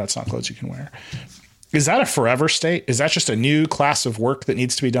wear. No, that's not clothes you can wear. Is that a forever state? Is that just a new class of work that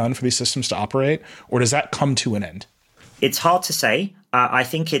needs to be done for these systems to operate? Or does that come to an end? It's hard to say. I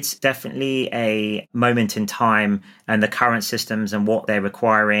think it's definitely a moment in time and the current systems and what they're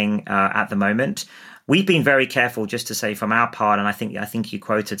requiring at the moment. We've been very careful, just to say from our part, and I think you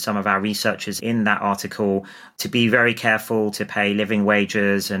quoted some of our researchers in that article, to be very careful to pay living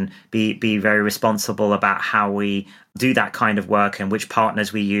wages and be very responsible about how we do that kind of work and which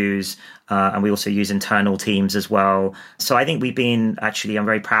partners we use. And we also use internal teams as well. So I think I'm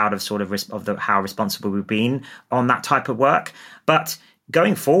very proud of how responsible we've been on that type of work. But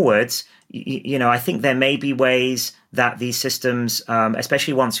going forwards, I think there may be ways that these systems,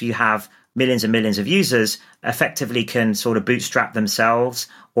 especially once you have millions and millions of users, effectively can sort of bootstrap themselves,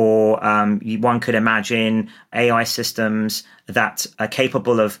 or one could imagine AI systems that are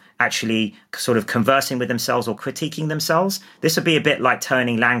capable of actually sort of conversing with themselves or critiquing themselves. This would be a bit like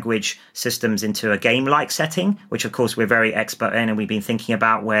turning language systems into a game-like setting, which of course we're very expert in and we've been thinking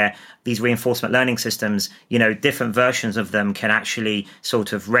about, where these reinforcement learning systems, different versions of them can actually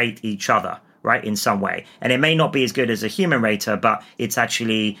sort of rate each other, right, in some way. And it may not be as good as a human rater, but it's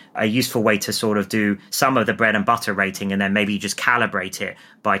actually a useful way to sort of do some of the bread and butter rating, and then maybe just calibrate it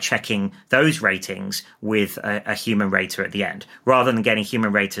by checking those ratings with a human rater at the end, rather than getting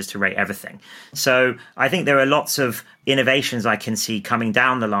human raters to rate everything. So I think there are lots of innovations I can see coming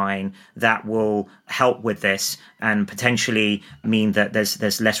down the line that will help with this and potentially mean that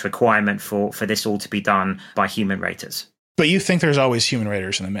there's less requirement for this all to be done by human raters. But you think there's always human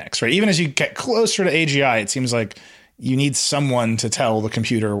raters in the mix, right? Even as you get closer to AGI, it seems like you need someone to tell the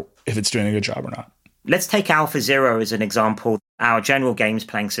computer if it's doing a good job or not. Let's take AlphaZero as an example. Our general games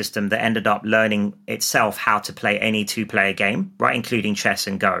playing system that ended up learning itself how to play any two-player game, right, including chess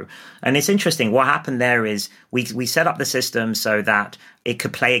and Go. And it's interesting. What happened there is we set up the system so that it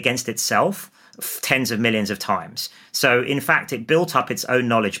could play against itself. tens of millions of times. So in fact, it built up its own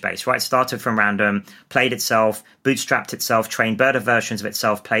knowledge base, right? Started from random, played itself, bootstrapped itself, trained better versions of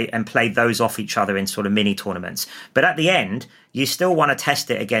itself, played those off each other in sort of mini tournaments. But at the end, you still want to test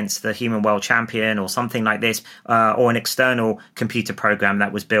it against the human world champion or something like this, or an external computer program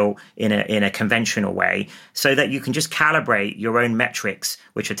that was built in a conventional way, so that you can just calibrate your own metrics,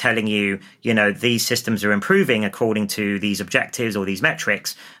 which are telling you, these systems are improving according to these objectives or these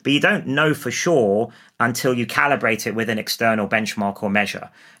metrics. But you don't know for sure until you calibrate it with an external benchmark or measure.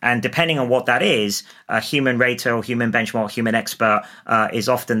 And depending on what that is, a human rater or human benchmark, human expert is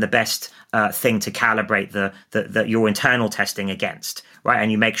often the best thing to calibrate your internal testing against, right?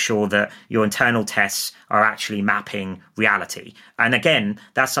 And you make sure that your internal tests are actually mapping reality. And again,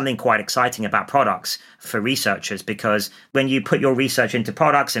 that's something quite exciting about products for researchers, because when you put your research into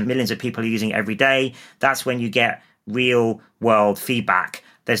products and millions of people are using it every day, that's when you get real world feedback.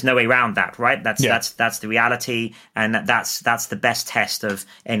 There's no way around that, right? That's the reality, and that's the best test of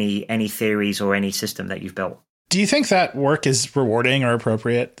any theories or any system that you've built. Do you think that work is rewarding or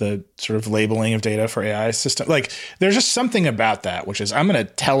appropriate, the sort of labeling of data for AI system? Like, there's just something about that, which is I'm going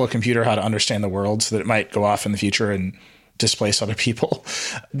to tell a computer how to understand the world so that it might go off in the future and displace other people.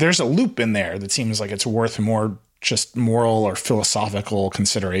 There's a loop in there that seems like it's worth more just moral or philosophical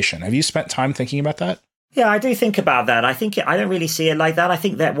consideration. Have you spent time thinking about that? Yeah, I do think about that. I don't really see it like that. I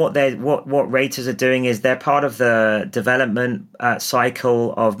think that what raters are doing is they're part of the development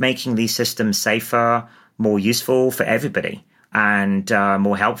cycle of making these systems safer, more useful for everybody, and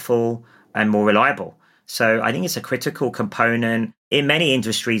more helpful and more reliable. So I think it's a critical component. In many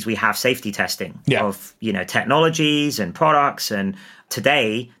industries, we have safety testing of technologies and products, and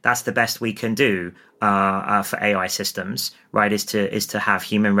today that's the best we can do for AI systems, right? Is to have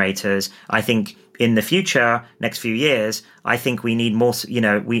human raters. I think in the future, next few years, I think we need more.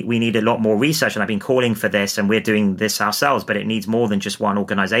 We need a lot more research, and I've been calling for this, and we're doing this ourselves. But it needs more than just one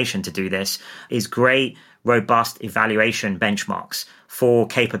organization to do this. Is great, robust evaluation benchmarks for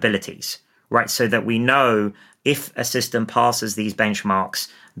capabilities, right? So that we know if a system passes these benchmarks,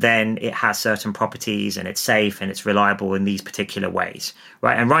 then it has certain properties and it's safe and it's reliable in these particular ways,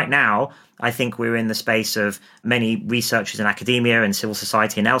 right? And right now, I think we're in the space of many researchers in academia and civil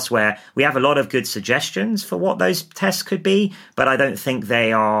society and elsewhere. We have a lot of good suggestions for what those tests could be, but I don't think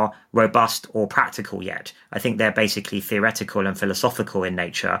they are robust or practical yet. I think they're basically theoretical and philosophical in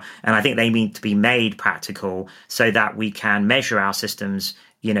nature. And I think they need to be made practical so that we can measure our systems,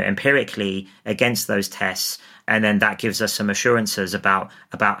 empirically against those tests. And then that gives us some assurances about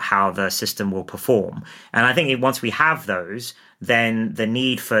how the system will perform. And I think once we have those, then the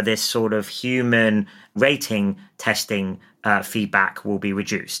need for this sort of human rating testing feedback will be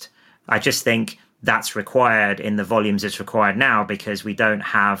reduced. I just think that's required in the volumes it's required now, because we don't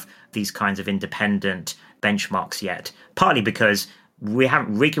have these kinds of independent benchmarks yet, partly because we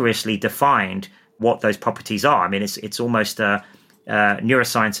haven't rigorously defined what those properties are. I mean, it's almost a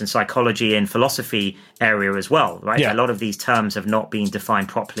neuroscience and psychology and philosophy area as well, right? Yeah. A lot of these terms have not been defined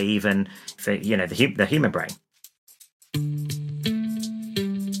properly, even for the human brain.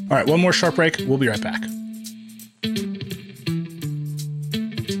 All right, one more short break. We'll be right back.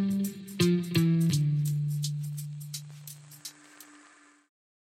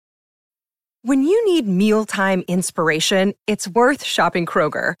 When you need mealtime inspiration, it's worth shopping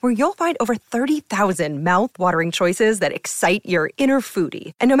Kroger, where you'll find over 30,000 mouth-watering choices that excite your inner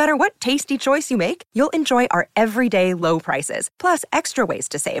foodie. And no matter what tasty choice you make, you'll enjoy our everyday low prices, plus extra ways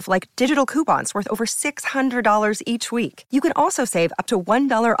to save, like digital coupons worth over $600 each week. You can also save up to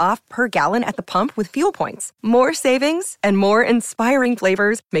 $1 off per gallon at the pump with fuel points. More savings and more inspiring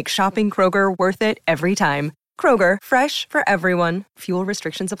flavors make shopping Kroger worth it every time. Kroger, fresh for everyone. Fuel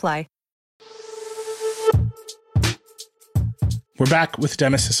restrictions apply. We're back with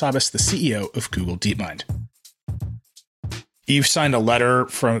Demis Hassabis, the CEO of Google DeepMind. You've signed a letter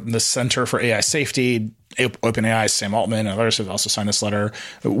from the Center for AI Safety. OpenAI's Sam Altman and others have also signed this letter.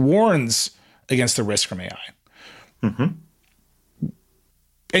 It warns against the risk from AI. Mm-hmm.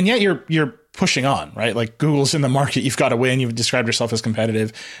 And yet you're pushing on, right? Like, Google's in the market. You've got to win. You've described yourself as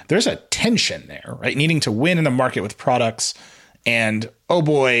competitive. There's a tension there, right? Needing to win in the market with products and, oh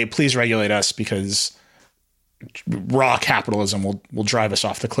boy, please regulate us because raw capitalism will drive us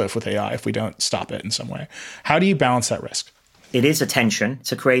off the cliff with AI if we don't stop it in some way. How do you balance that risk? It is a tension.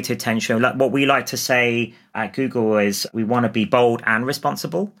 It's a creative tension. What we like to say at Google is we want to be bold and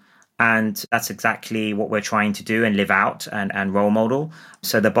responsible. And that's exactly what we're trying to do and live out and role model.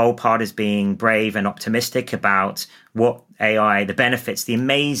 So the bold part is being brave and optimistic about what AI, the benefits, the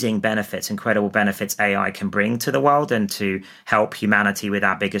amazing benefits, incredible benefits AI can bring to the world and to help humanity with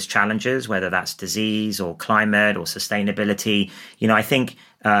our biggest challenges, whether that's disease or climate or sustainability. I think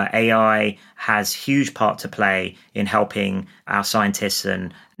AI has huge part to play in helping our scientists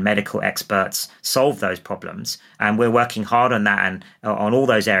and medical experts solve those problems. And we're working hard on that and on all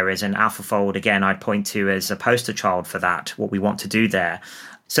those areas. And AlphaFold, again, I'd point to as a poster child for that, what we want to do there.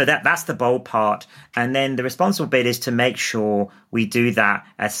 So that's the bold part. And then the responsible bit is to make sure we do that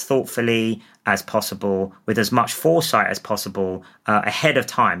as thoughtfully as possible, with as much foresight as possible ahead of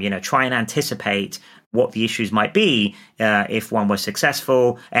time. Try and anticipate what the issues might be if one was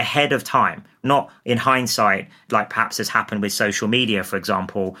successful ahead of time, not in hindsight, like perhaps has happened with social media, for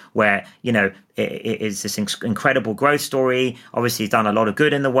example, where, it is this incredible growth story. Obviously, it's done a lot of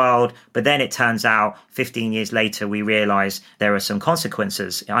good in the world, but then it turns out 15 years later, we realize there are some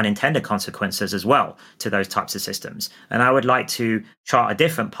consequences, unintended consequences as well to those types of systems. And I would like to chart a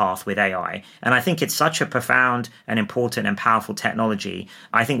different path with AI. And I think it's such a profound and important and powerful technology.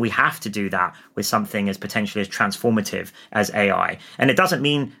 I think we have to do that with something as potentially as transformative as AI. And it doesn't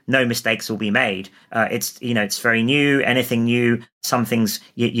mean no mistakes will be made. It's very new. Anything new, some things,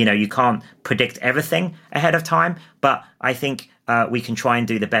 you can't predict everything ahead of time. But I think we can try and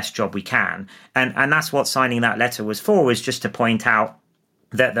do the best job we can. And that's what signing that letter was for, was just to point out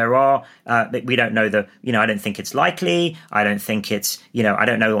that there are, we don't know I don't think it's likely. I don't think it's, I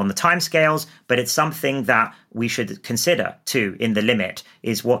don't know on the timescales, but it's something that we should consider too in the limit,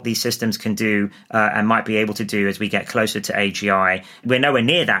 is what these systems can do and might be able to do as we get closer to AGI. We're nowhere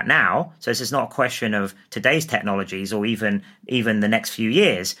near that now. So this is not a question of today's technologies or even the next few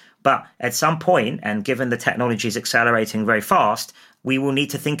years. But at some point, and given the technology is accelerating very fast, we will need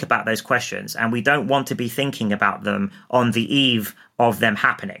to think about those questions. And we don't want to be thinking about them on the eve of them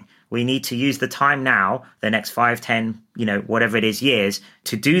happening. We need to use the time now, the next 5, 10, whatever it is, years,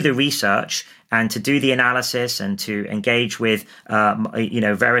 to do the research and to do the analysis and to engage with,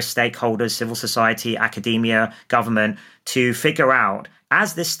 various stakeholders, civil society, academia, government, to figure out,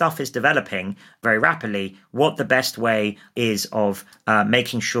 as this stuff is developing very rapidly, what the best way is of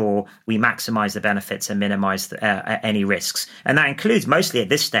making sure we maximize the benefits and minimize any risks. And that includes, mostly at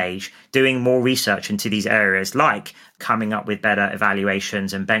this stage, doing more research into these areas, like coming up with better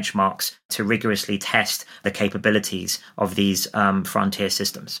evaluations and benchmarks to rigorously test the capabilities of these frontier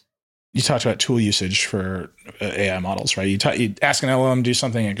systems. You talked about tool usage for AI models, right? You ask an LLM to do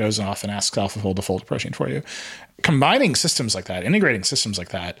something, it goes off and asks AlphaFold to fold a protein for you. Combining systems like that, integrating systems like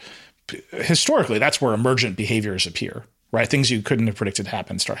that, historically, that's where emergent behaviors appear, right? Things you couldn't have predicted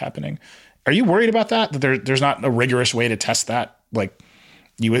start happening. Are you worried about that? That there's not a rigorous way to test that? Like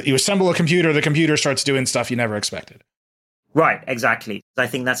you assemble a computer, the computer starts doing stuff you never expected. Right, exactly. I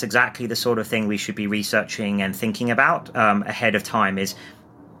think that's exactly the sort of thing we should be researching and thinking about ahead of time, is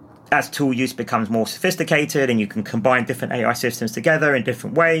as tool use becomes more sophisticated and you can combine different AI systems together in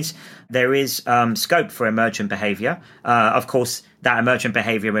different ways, there is scope for emergent behavior. Of course, that emergent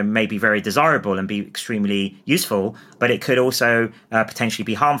behavior may be very desirable and be extremely useful, but it could also potentially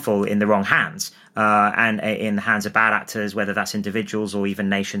be harmful in the wrong hands and in the hands of bad actors, whether that's individuals or even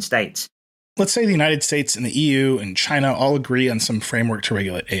nation states. Let's say the United States and the EU and China all agree on some framework to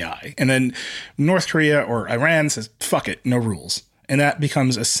regulate AI. And then North Korea or Iran says, fuck it, no rules. And that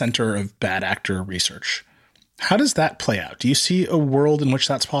becomes a center of bad actor research. How does that play out? Do you see a world in which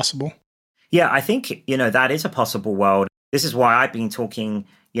that's possible? Yeah, I think, that is a possible world. This is why I've been talking,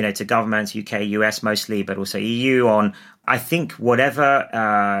 to governments, UK, US mostly, but also EU on, I think whatever,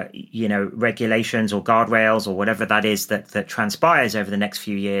 regulations or guardrails or whatever that is that transpires over the next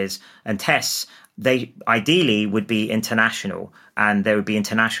few years and tests, they ideally would be international, and there would be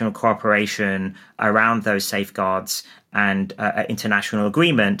international cooperation around those safeguards and international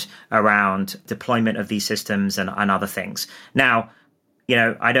agreement around deployment of these systems and other things. Now,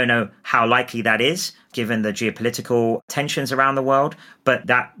 I don't know how likely that is given the geopolitical tensions around the world, but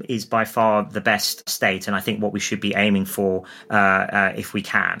that is by far the best state. And I think what we should be aiming for if we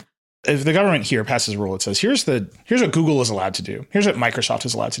can. If the government here passes a rule that says, here's what Google is allowed to do, here's what Microsoft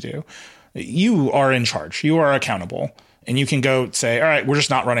is allowed to do, you are in charge, you are accountable, and you can go say, all right, we're just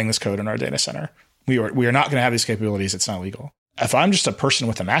not running this code in our data center. We are not going to have these capabilities. It's not legal. If I'm just a person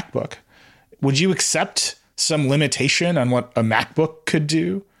with a MacBook, would you accept some limitation on what a MacBook could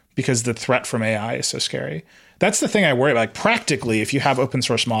do because the threat from AI is so scary? That's the thing I worry about. Like, practically, if you have open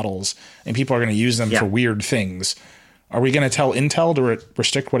source models and people are going to use them for weird things, Are we going to tell Intel to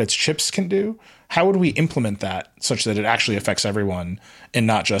restrict what its chips can do? How would we implement that such that it actually affects everyone and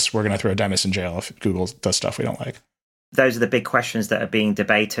not just we're going to throw Demis in jail if Google does stuff we don't like? Those are the big questions that are being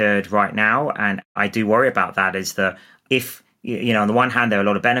debated right now. And I do worry about that is that if, on the one hand, there are a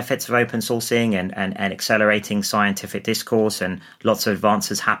lot of benefits of open sourcing and accelerating scientific discourse, and lots of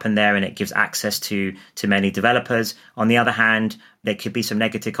advances happen there, and it gives access to many developers. On the other hand, there could be some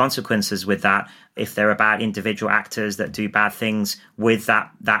negative consequences with that if there are bad individual actors that do bad things with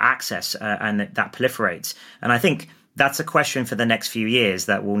that access and that proliferates. And I think that's a question for the next few years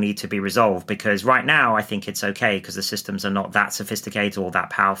that will need to be resolved, because right now I think it's okay because the systems are not that sophisticated or that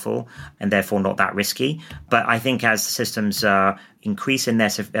powerful and therefore not that risky. But I think as the systems increase in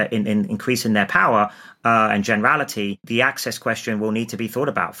their power and generality, the access question will need to be thought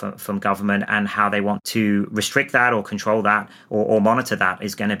about from government, and how they want to restrict that or control that or monitor that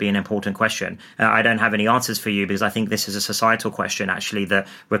is going to be an important question. I don't have any answers for you because I think this is a societal question actually that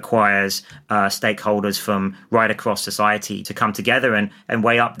requires stakeholders from right across society to come together and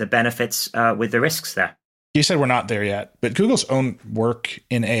weigh up the benefits with the risks there. You said we're not there yet, but Google's own work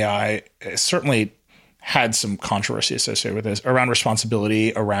in AI certainly had some controversy associated with this around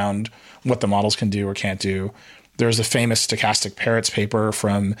responsibility, around what the models can do or can't do. There's a famous stochastic parrots paper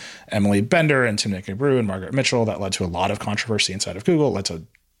from Emily Bender and Tim Nickabrew and Margaret Mitchell that led to a lot of controversy inside of Google, led to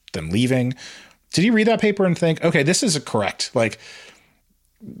them leaving. Did you read that paper and think, okay, this is correct? Like,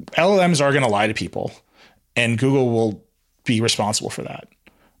 LLMs are going to lie to people and Google will be responsible for that.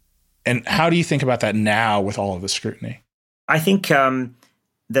 And how do you think about that now with all of the scrutiny? I think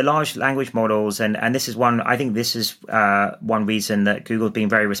the large language models, and this is one, I think this is one reason that Google's been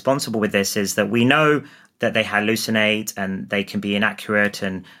very responsible with this, is that we know that they hallucinate and they can be inaccurate.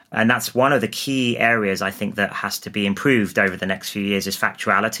 And that's one of the key areas I think that has to be improved over the next few years is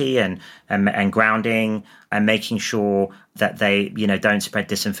factuality and grounding and making sure that they, don't spread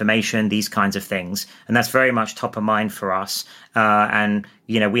disinformation, these kinds of things. And that's very much top of mind for us. And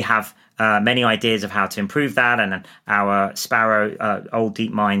we have many ideas of how to improve that. And our Sparrow, old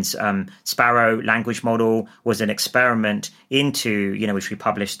DeepMind's Sparrow language model was an experiment into, which we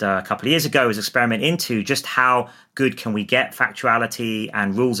published a couple of years ago, was an experiment into just how good can we get factuality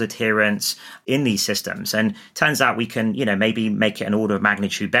and rules adherence in these systems. And turns out we can, maybe make it an order of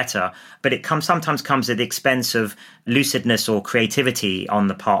magnitude better, but it sometimes comes at the expense of lucidness or creativity on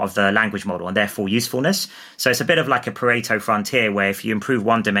the part of the language model and therefore usefulness. So it's a bit of like a Pareto frontier where if you improve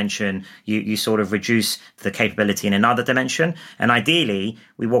one dimension, you sort of reduce the capability in another dimension. And ideally,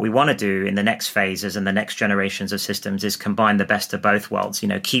 what we want to do in the next phases and the next generations of systems is combine the best of both worlds,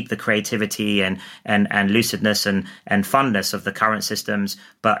 keep the creativity and lucidness and funness of the current systems,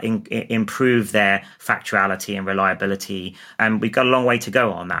 but improve their factuality and reliability. And we've got a long way to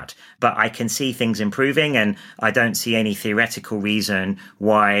go on that. But I can see things improving, and I don't see any theoretical reason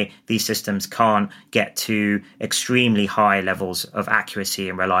why these systems can't get to extremely high levels of accuracy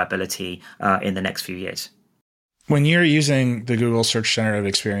and reliability in the next few years. When you're using the Google Search Generative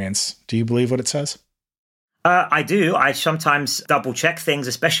Experience, do you believe what it says? I do. I sometimes double check things,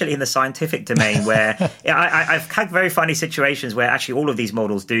 especially in the scientific domain, where I've had very funny situations where actually all of these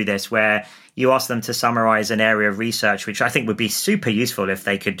models do this, where you ask them to summarize an area of research, which I think would be super useful if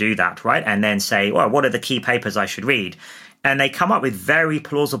they could do that, right? And then say, well, what are the key papers I should read? And they come up with very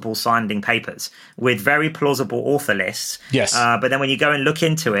plausible sounding papers with very plausible author lists. Yes. But then when you go and look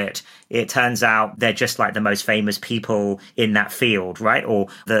into it, it turns out they're just like the most famous people in that field, right? Or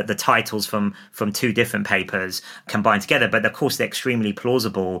the titles from two different papers combined together. But of course, they're extremely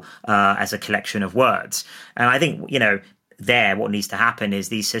plausible as a collection of words. And I think, what needs to happen is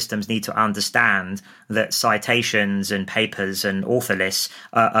these systems need to understand that citations and papers and author lists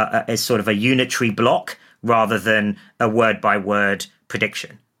is sort of a unitary block rather than a word-by-word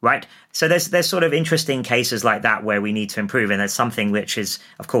prediction, right? So there's sort of interesting cases like that where we need to improve. And there's something which is,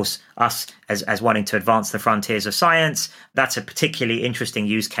 of course, us as wanting to advance the frontiers of science. That's a particularly interesting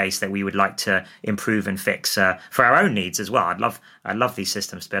use case that we would like to improve and fix for our own needs as well. I'd love these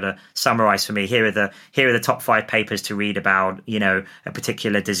systems to be able to summarize for me. Here are the top 5 papers to read about, a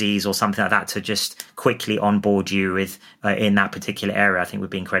particular disease or something like that, to just quickly onboard you with in that particular area. I think would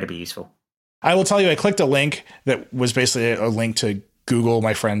be incredibly useful. I will tell you, I clicked a link that was basically a link to Google,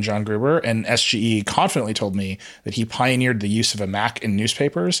 my friend John Gruber, and SGE confidently told me that he pioneered the use of a Mac in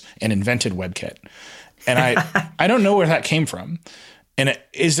newspapers and invented WebKit. And I don't know where that came from. And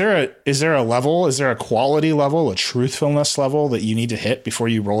is there a level, is there a quality level, a truthfulness level that you need to hit before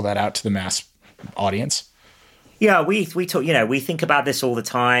you roll that out to the mass audience? Yeah, we talk. We think about this all the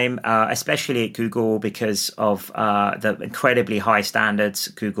time, especially at Google because of the incredibly high standards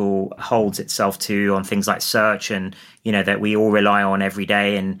Google holds itself to on things like search, and that we all rely on every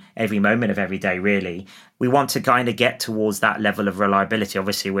day and every moment of every day. Really, we want to kind of get towards that level of reliability.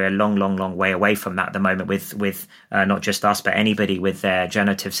 Obviously, we're a long way away from that at the moment with not just us but anybody with their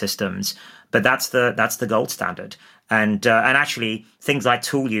generative systems. But that's the gold standard. And actually, things like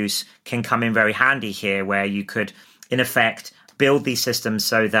tool use can come in very handy here, where you could, in effect, build these systems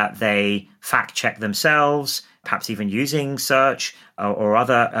so that they fact check themselves, perhaps even using search or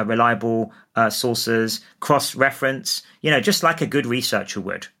other reliable sources, cross-reference, just like a good researcher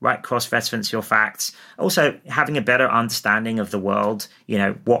would, right? Cross-reference your facts. Also, having a better understanding of the world,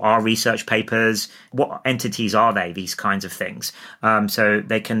 what are research papers? What entities are they? These kinds of things. So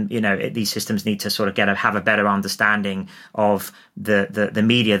they can, these systems need to sort of have a better understanding of the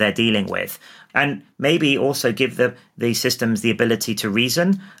media they're dealing with. And maybe also give the systems the ability to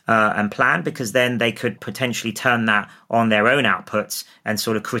reason and plan, because then they could potentially turn that on their own outputs and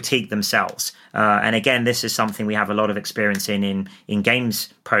sort of critique themselves. And again, this is something we have a lot of experience in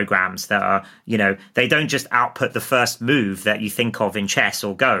games programs that are, they don't just output the first move that you think of in chess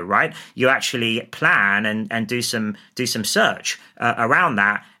or Go, right? You actually plan and do some search around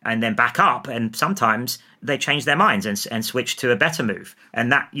that and then back up. And sometimes they change their minds and switch to a better move.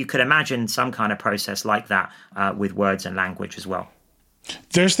 And that you could imagine some kind of process like that with words and language as well.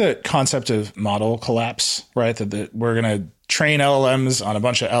 There's the concept of model collapse, right? That we're going to train LLMs on a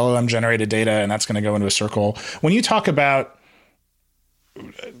bunch of LLM generated data, and that's going to go into a circle. When you talk about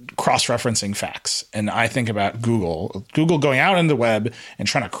cross-referencing facts, and I think about Google going out in the web and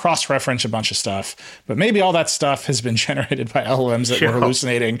trying to cross-reference a bunch of stuff, but maybe all that stuff has been generated by LLMs that were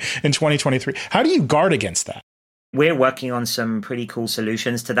hallucinating in 2023. How do you guard against that? We're working on some pretty cool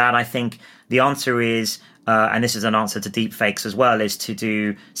solutions to that. I think the answer is, and this is an answer to deepfakes as well, is to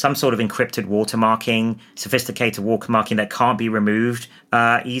do some sort of encrypted watermarking, sophisticated watermarking that can't be removed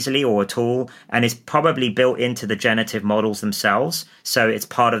easily or at all, and is probably built into the generative models themselves. So it's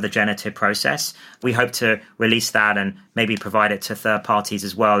part of the generative process. We hope to release that and maybe provide it to third parties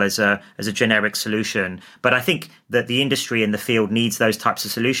as well as a generic solution. But I think that the industry in the field needs those types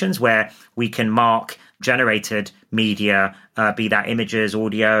of solutions where we can mark generated media, be that images,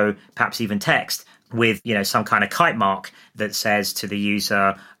 audio, perhaps even text, with some kind of kite mark that says to the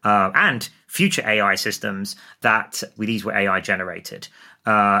user and future AI systems that these were AI generated.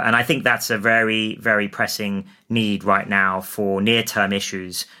 And I think that's a very, very pressing need right now for near-term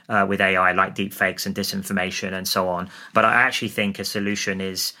issues with AI, like deepfakes and disinformation and so on. But I actually think a solution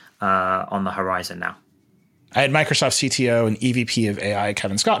is on the horizon now. I had Microsoft CTO and EVP of AI,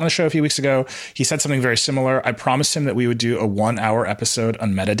 Kevin Scott, on the show a few weeks ago. He said something very similar. I promised him that we would do a 1-hour episode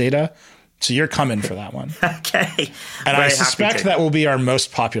on metadata. So you're coming for that one. Okay. And I suspect that will be our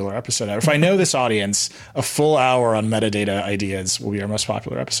most popular episode ever. If I know this audience, a full hour on metadata ideas will be our most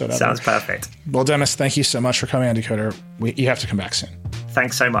popular episode ever. Sounds perfect. Well, Demis, thank you so much for coming on Decoder. You have to come back soon.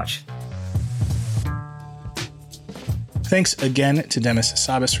 Thanks so much. Thanks again to Demis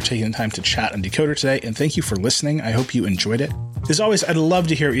Hassabis for taking the time to chat on Decoder today, and thank you for listening. I hope you enjoyed it. As always, I'd love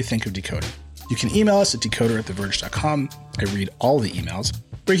to hear what you think of Decoder. You can email us at decoder@theverge.com. I read all the emails.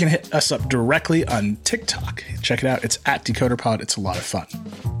 Or you can hit us up directly on TikTok. Check it out. It's @DecoderPod. It's a lot of fun.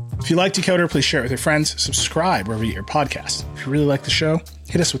 If you like Decoder, please share it with your friends. Subscribe wherever you get your podcasts. If you really like the show,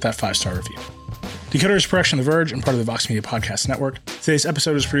 hit us with that 5-star review. Decoder is a production of The Verge and part of the Vox Media Podcast Network. Today's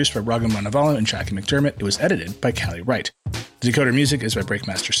episode was produced by Raghu Manavalu and Jackie McDermott. It was edited by Callie Wright. The Decoder music is by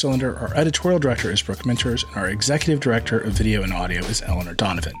Breakmaster Cylinder. Our editorial director is Brooke Minters, and our executive director of video and audio is Eleanor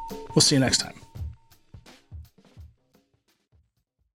Donovan. We'll see you next time.